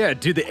 Yeah,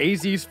 dude, the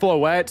AZ's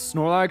Floette,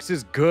 Snorlax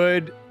is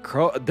good.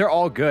 They're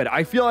all good.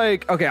 I feel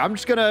like, okay, I'm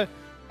just gonna,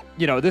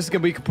 this is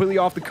gonna be completely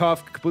off the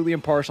cuff, completely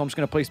impartial. I'm just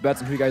gonna place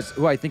bets on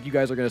who I think you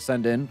guys are gonna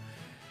send in.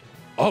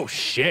 Oh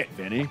shit,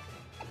 Vinny.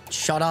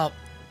 Shut up.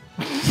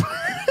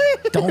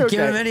 Don't give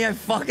him any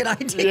fucking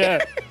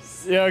ideas.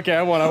 Yeah, okay,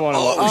 I want.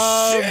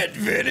 Oh shit,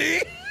 Vinny.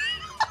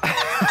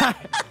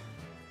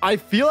 I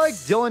feel like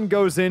Dylan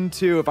goes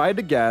into, if I had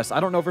to guess,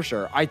 I don't know for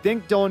sure. I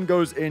think Dylan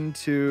goes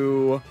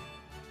into,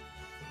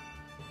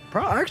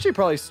 probably,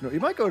 he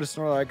might go to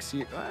Snorlax.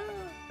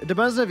 It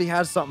depends on if he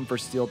has something for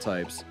steel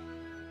types.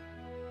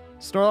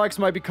 Snorlax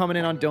might be coming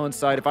in on Dylan's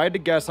side. If I had to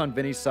guess on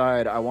Vinny's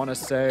side, I want to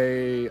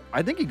say,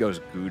 I think he goes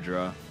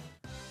Goodra.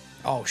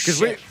 Oh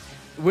shit.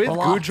 With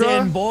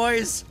Goodra,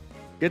 boys,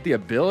 get the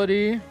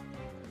ability. I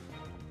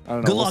don't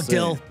know. Good luck,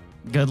 Dill.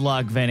 Good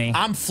luck, Vinny.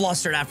 I'm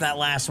flustered after that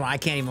last one. I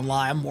can't even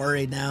lie. I'm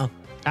worried now.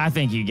 I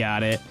think you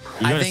got it.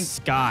 I think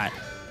Scott.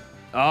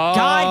 Oh,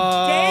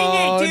 God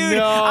dang it, dude.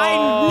 No.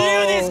 I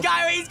knew this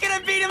guy. He's going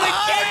to beat him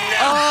again.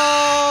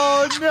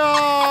 Oh,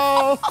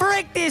 no.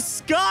 Frick this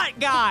Scott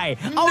guy.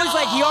 I was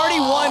like, he already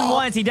won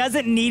once. He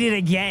doesn't need it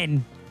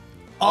again.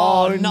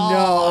 Oh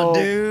no,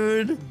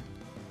 dude.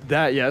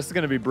 This is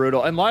going to be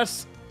brutal.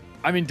 Unless,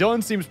 I mean,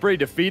 Dylan seems pretty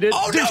defeated.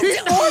 Oh, no.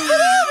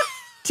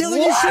 Dylan,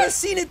 you should have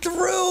seen it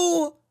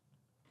through.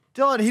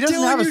 Dylan, he doesn't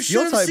have a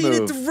steel type move. You should have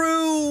seen it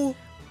through.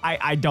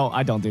 I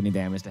don't do any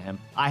damage to him.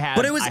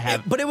 But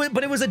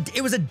it was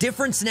a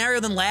different scenario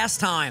than last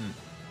time.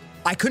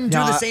 I couldn't do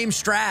the same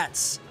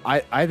strats.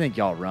 I think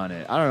y'all run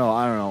it. I don't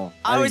know.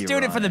 I was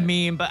doing it for the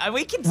meme, but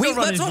we can still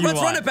let's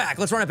run it back.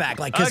 Let's run it back.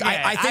 Like, because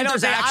I think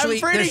there's actually.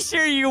 I'm pretty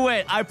sure you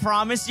win. I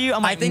promise you.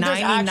 I'm like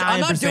 99%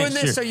 I'm not doing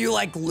this sure. so you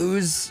like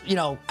lose.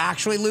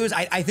 Actually lose.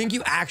 I think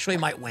you actually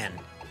might win.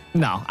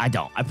 No, I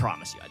don't. I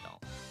promise you, I don't.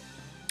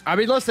 I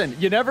mean, listen,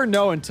 you never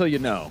know until you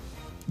know.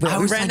 I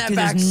we was ran like, that dude,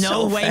 back there's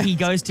no so way fast. he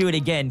goes to it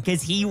again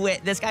because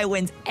this guy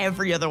wins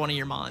every other one of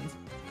your mons.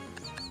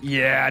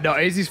 Yeah, no,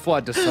 AZ's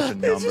Flood does such a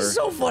number. It's just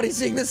so funny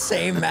seeing the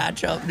same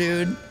matchup,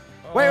 dude.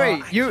 Wait, I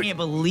can't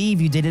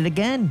believe you did it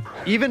again.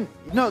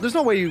 No, there's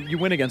no way you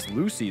win against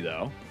Lucy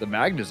though. The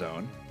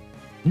Magnezone.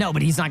 No,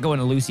 but he's not going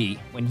to Lucy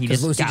when he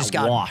just Lucy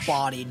got washed.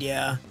 bodied.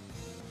 Yeah.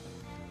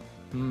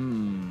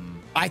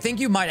 I think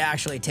you might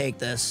actually take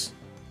this.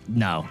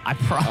 No, I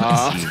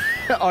promise you.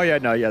 Oh yeah,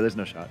 no, yeah, there's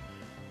no shot.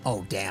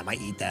 Oh damn, I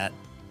eat that.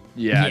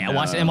 Yeah, Yeah, no.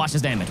 watch it and watch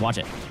his damage. Watch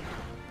it.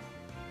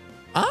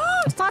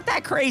 It's not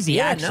that crazy,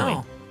 actually.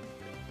 No.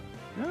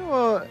 Oh,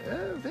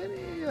 well,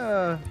 Vinny,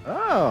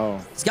 oh.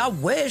 It's got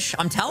wish.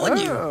 I'm telling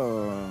you.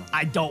 Oh.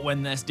 I don't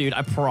win this, dude.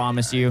 I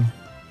promise you.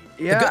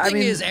 Yeah, The good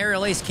thing is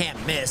Aerial Ace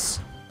can't miss.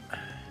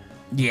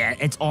 Yeah,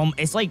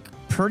 it's like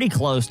pretty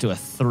close to a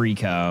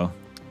 3-co.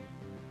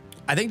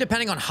 I think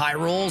depending on high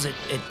rolls,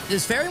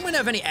 does Fairy Wind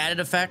have any added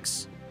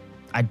effects?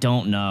 I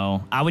don't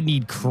know. I would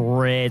need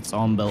crits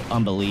on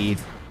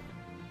Unbelief.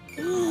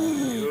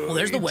 well,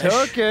 there's the wish.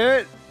 Took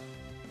it.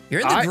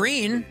 You're in the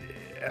green.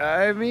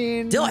 I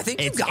mean, Dill, I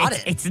think you got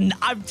it.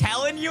 I'm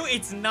telling you,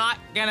 it's not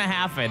gonna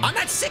happen. I'm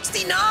at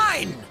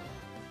 69.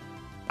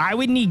 I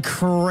would need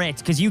crit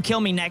because you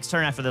kill me next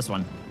turn after this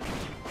one.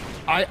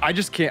 I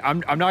just can't.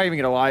 I'm not even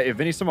gonna lie. If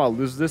Vinny somehow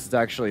loses this, it's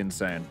actually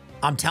insane.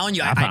 I'm telling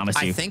you, I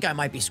think I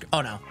might be screwed.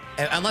 Oh no,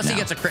 unless he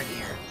gets a crit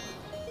here.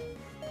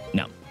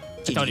 No.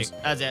 I told you. GG's.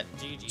 That's it.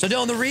 GG. So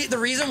Dylan, the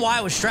reason why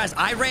I was stressed,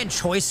 I ran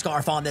Choice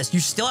Scarf on this. You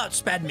still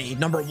outsped me,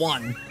 number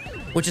 1,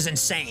 which is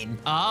insane.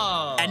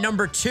 Oh. And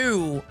number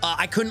 2,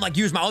 I couldn't like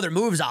use my other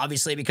moves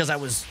obviously because I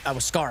was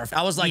Scarf.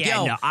 I was like,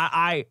 yeah, yo, no,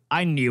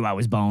 I knew I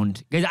was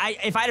boned because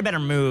if I had a better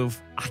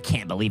move, I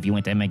can't believe you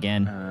went to him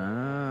again.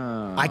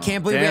 I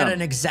can't believe we had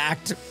an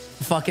exact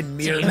fucking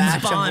mirror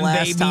match of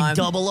last baby, time.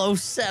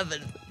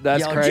 007.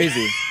 That's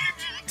crazy.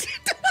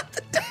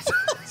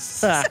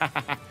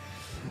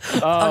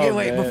 Okay,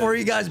 wait, man. before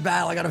you guys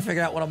battle, I gotta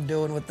figure out what I'm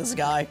doing with this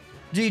guy.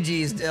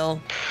 GG's,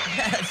 Dill.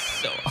 That's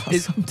so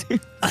awesome,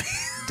 dude.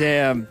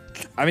 Damn.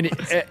 I mean,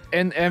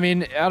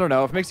 I don't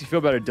know. If it makes you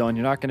feel better, Dylan,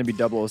 you're not going to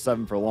be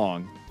 007 for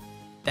long.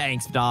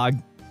 Thanks, dog.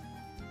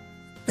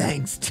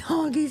 Thanks,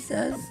 dog, he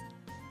says.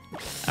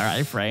 All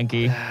right,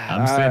 Frankie.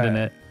 I'm sending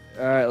it.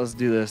 All right, let's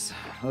do this.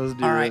 Let's do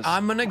this. All right,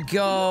 I'm gonna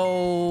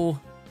go.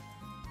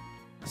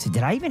 So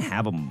did I even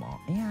have him on?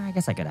 Yeah, I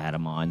guess I could have had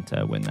him on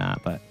to win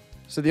that, but.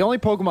 So the only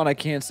Pokemon I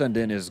can't send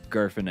in is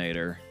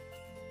Garfinator.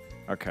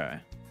 Okay.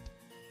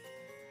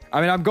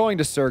 I mean, I'm going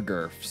to Sir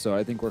Gurf, so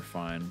I think we're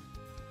fine.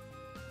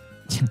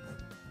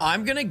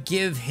 I'm gonna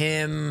give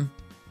him.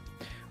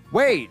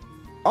 Wait.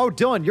 Oh,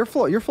 Dylan,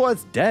 your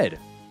Flood's dead.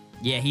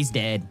 Yeah, he's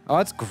dead. Oh,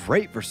 that's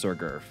great for Sir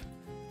Gurf.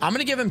 I'm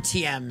gonna give him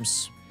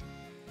TMs.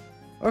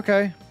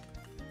 Okay.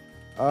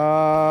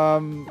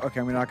 Okay,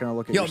 I'm not gonna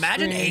look at Yo, your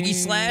imagine screen.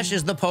 Aegislash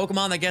is the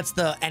Pokemon that gets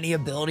the any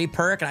ability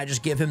perk, and I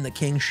just give him the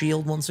King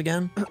Shield once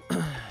again.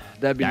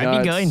 That'd be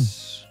That'd be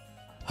nuts.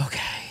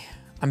 Okay.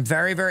 I'm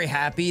very, very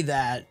happy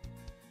that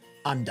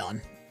I'm done,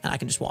 and I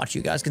can just watch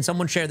you guys. Can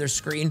someone share their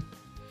screen?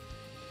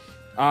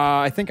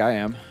 I think I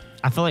am.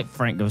 I feel like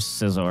Frank goes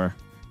Scizor.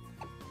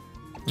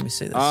 Let me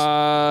see this.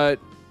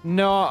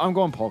 No, I'm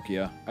going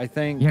Palkia. I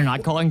think. You're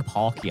not calling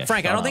Palkia.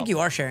 Frank, I Shut don't think up. you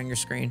are sharing your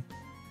screen.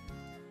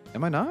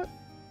 Am I not?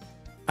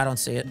 I don't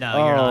see it.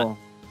 No, you're not.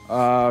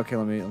 Okay,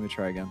 let me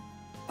try again.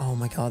 Oh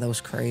my god, that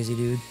was crazy,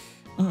 dude.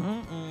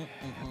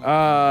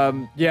 Yeah,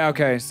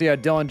 okay. So yeah,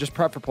 Dylan just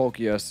prep for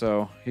Palkia,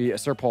 so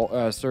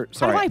sorry.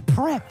 How do I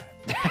prep?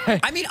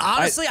 I mean,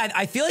 honestly,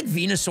 I feel like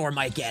Venusaur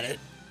might get it.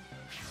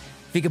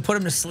 If you could put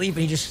him to sleep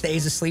and he just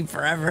stays asleep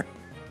forever.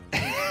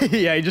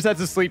 Yeah, he just has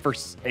to sleep for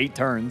 8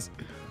 turns.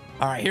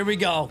 All right, here we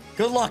go.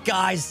 Good luck,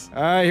 guys.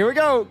 All right, here we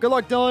go. Good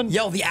luck, Dylan.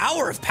 Yo, the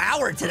hour of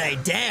power today.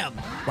 Damn.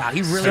 Wow,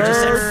 he really Sir just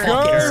said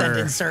fucking Gurf. sent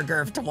in Sir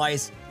Gurf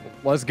twice.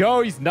 Let's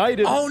go. He's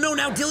knighted. Oh, no,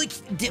 now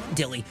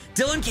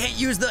Dylan can't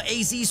use the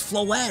AZ's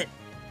Floette.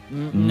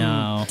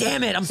 No.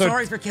 Damn it, I'm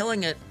sorry for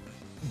killing it.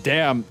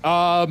 Damn.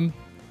 I'm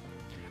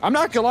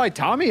not gonna lie.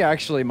 Tommy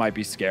actually might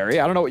be scary.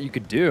 I don't know what you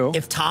could do.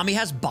 If Tommy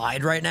has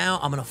Bide right now,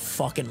 I'm gonna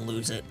fucking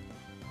lose it.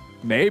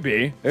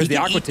 Maybe. There's the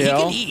Aqua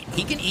Tail. He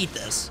can eat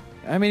this.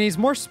 I mean, he's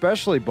more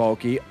specially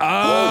bulky. Oh,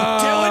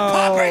 Dylan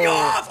popping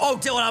off! Oh,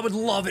 Dylan, I would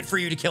love it for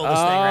you to kill this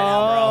thing right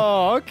now, bro.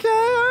 Oh, okay.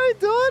 All right,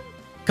 Dylan.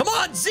 Come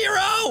on,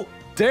 Zero!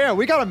 Damn,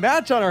 we got a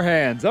match on our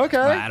hands. Okay.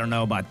 I don't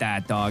know about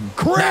that, dog.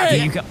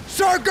 Crit!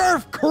 Sir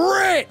Gurf,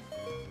 crit!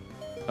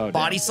 Oh, damn.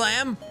 Body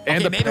slam?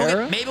 And okay, the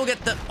para? maybe we'll get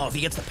the... Oh, if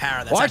he gets the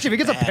para, that's Well, actually, if he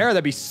gets bad. a pair,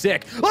 that'd be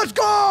sick. Let's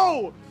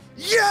go!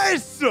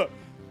 Yes!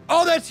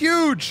 Oh, that's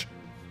huge.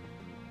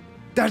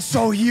 That's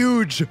so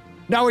huge.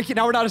 Now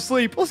we're not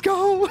asleep. Let's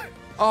go.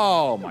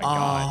 Oh my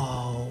god.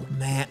 Oh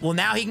man. Well,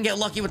 now he can get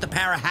lucky with the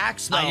para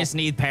hacks though. I just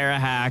need para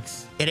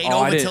hacks. It ain't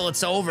Oh, over till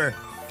it's over.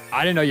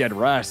 I didn't know you had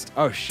rest.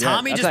 Oh shit.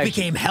 Tommy That's just actually-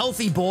 became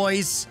healthy,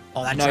 boys.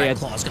 Oh, that No, Dragon yeah.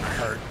 Claw's gonna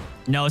hurt.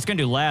 No, it's gonna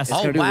do less. It's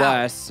gonna do wow.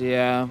 less.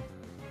 Yeah.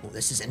 Well,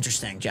 this is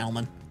interesting,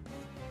 gentlemen.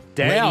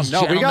 Damn. Ladies,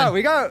 No, we got All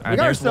right, our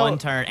there's still. one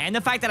turn, and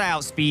the fact that I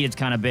outspeed it's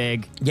kind of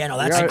big. Yeah, no,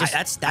 I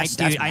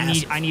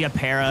I need a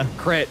para.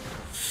 Crit.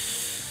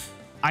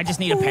 I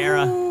just need a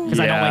para because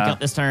I don't Yeah. wake up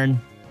this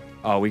turn.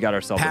 Oh, we got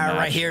ourselves a Para match.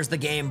 right here's the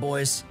game,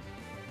 boys.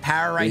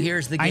 Para right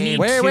here's the I game. need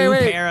Wait, two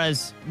wait.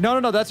 paras.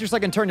 No. That's your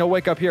second turn. You'll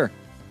wake up here.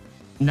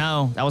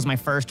 No, that was my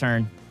first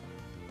turn.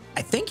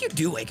 I think you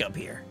do wake up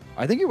here.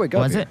 I think you wake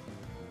up Was here. it?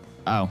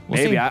 Oh, we'll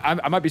Maybe. see.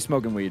 I might be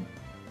smoking weed.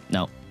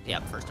 No. Yeah,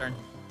 first turn.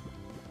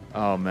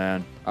 Oh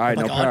man. All right,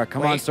 Oh my no God, para.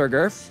 Come on, wait. Sir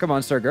Gurf. Come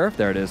on, Sir Gurf.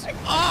 There it is.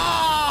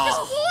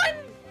 Oh!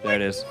 There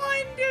it is.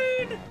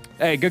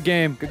 Hey, good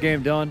game. Good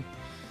game, Dylan.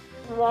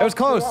 It was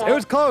close. It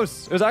was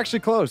close. It was actually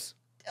close.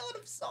 Dylan,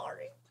 I'm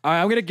sorry. All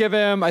right, I'm gonna give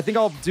him. I think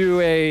I'll do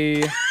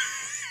a.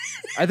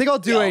 I think I'll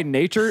do a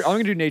nature. I'm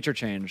gonna do nature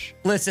change.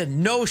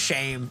 Listen, no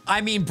shame.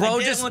 I mean, bro,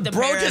 just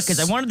because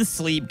I wanted to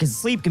sleep because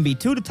sleep can be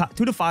 2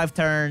 to 5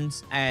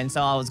 turns, and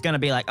so I was gonna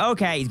be like,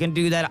 okay, he's gonna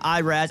do that. I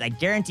res. I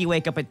guarantee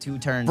wake up at 2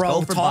 turns. Bro,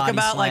 go for talk body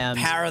about slams.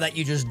 like para that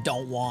you just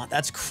don't want.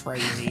 That's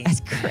crazy.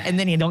 And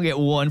then you don't get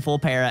one full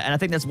para, and I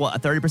think that's what a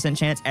 30%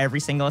 chance every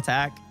single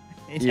attack.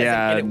 He doesn't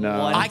Yeah, get it no.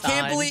 one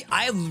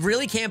I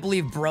really can't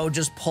believe bro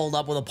just pulled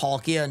up with a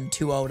Palkia and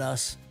 2-0'd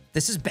us.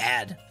 This is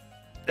bad.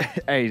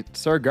 Hey,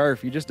 Sir Garf,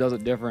 he just does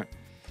it different.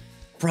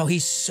 Bro,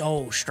 he's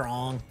so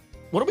strong.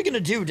 What are we gonna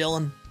do,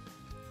 Dylan?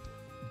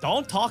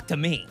 Don't talk to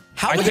me.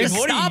 How are we gonna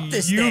What stop are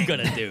this you thing?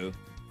 gonna do?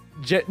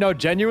 No,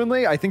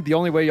 genuinely, I think the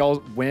only way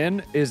y'all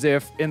win is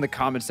if in the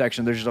comment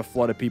section there's just a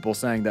flood of people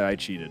saying that I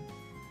cheated.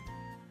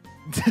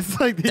 It's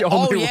like the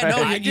only way. Oh, yeah,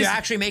 no, you're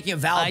actually making a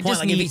valid point.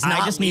 Like, if he's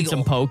not I just need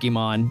legal. some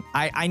Pokemon.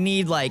 I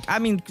need, like, I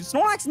mean,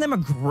 Snorlax and them are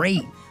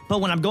great,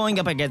 but when I'm going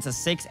up against a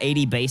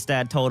 680 base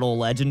stat total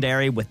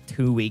legendary with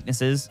 2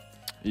 weaknesses.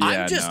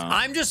 Yeah,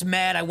 I'm just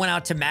mad I went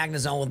out to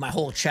Magnezone with my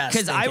whole chest.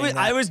 Because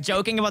I was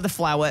joking about the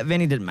Flower.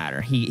 Vinny didn't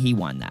matter. He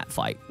won that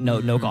fight.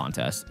 No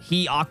contest.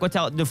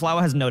 The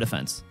Flower has no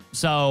defense.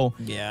 So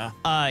yeah.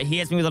 He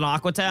hits me with an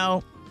Aqua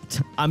Tail.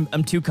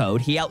 I'm too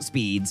code. He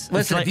outspeeds.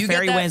 Listen, if you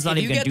Fairy get Wind's not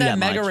even gonna do that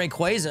Mega much.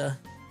 Rayquaza,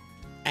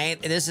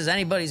 this is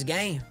anybody's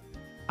game.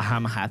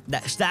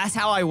 That's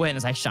how I win.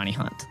 Is I shiny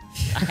hunt.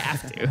 I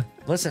have to.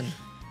 Listen,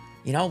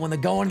 you know when the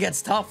going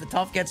gets tough, the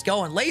tough gets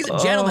going. Ladies and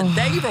gentlemen,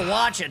 thank you for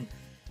watching.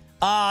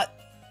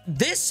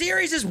 This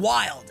series is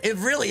wild. It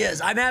really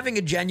is. I'm having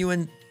a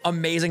genuine,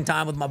 amazing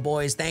time with my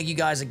boys. Thank you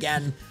guys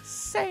again.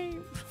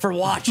 Same. For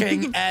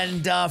watching.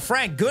 And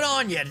Frank, good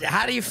on you.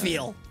 How do you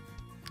feel?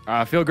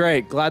 I feel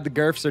great. Glad the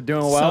Gurfs are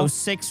doing well. So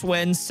 6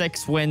 wins,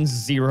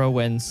 0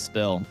 wins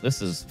still.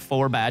 This is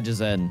 4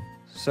 badges in.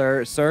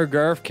 Sir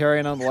Gurf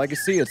carrying on the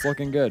legacy. It's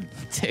looking good.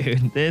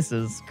 Dude, this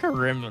is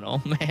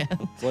criminal, man.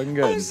 It's looking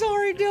good. I'm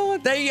sorry,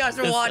 Dylan. Thank you guys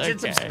for watching.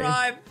 Okay.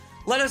 Subscribe.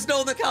 Let us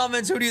know in the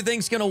comments who do you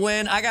think's gonna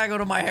win. I gotta go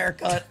to my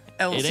haircut,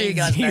 and we'll see you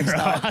guys next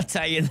time. I'll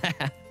tell you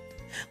that.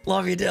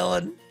 Love you,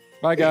 Dylan.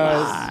 Bye,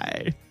 guys.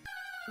 Bye.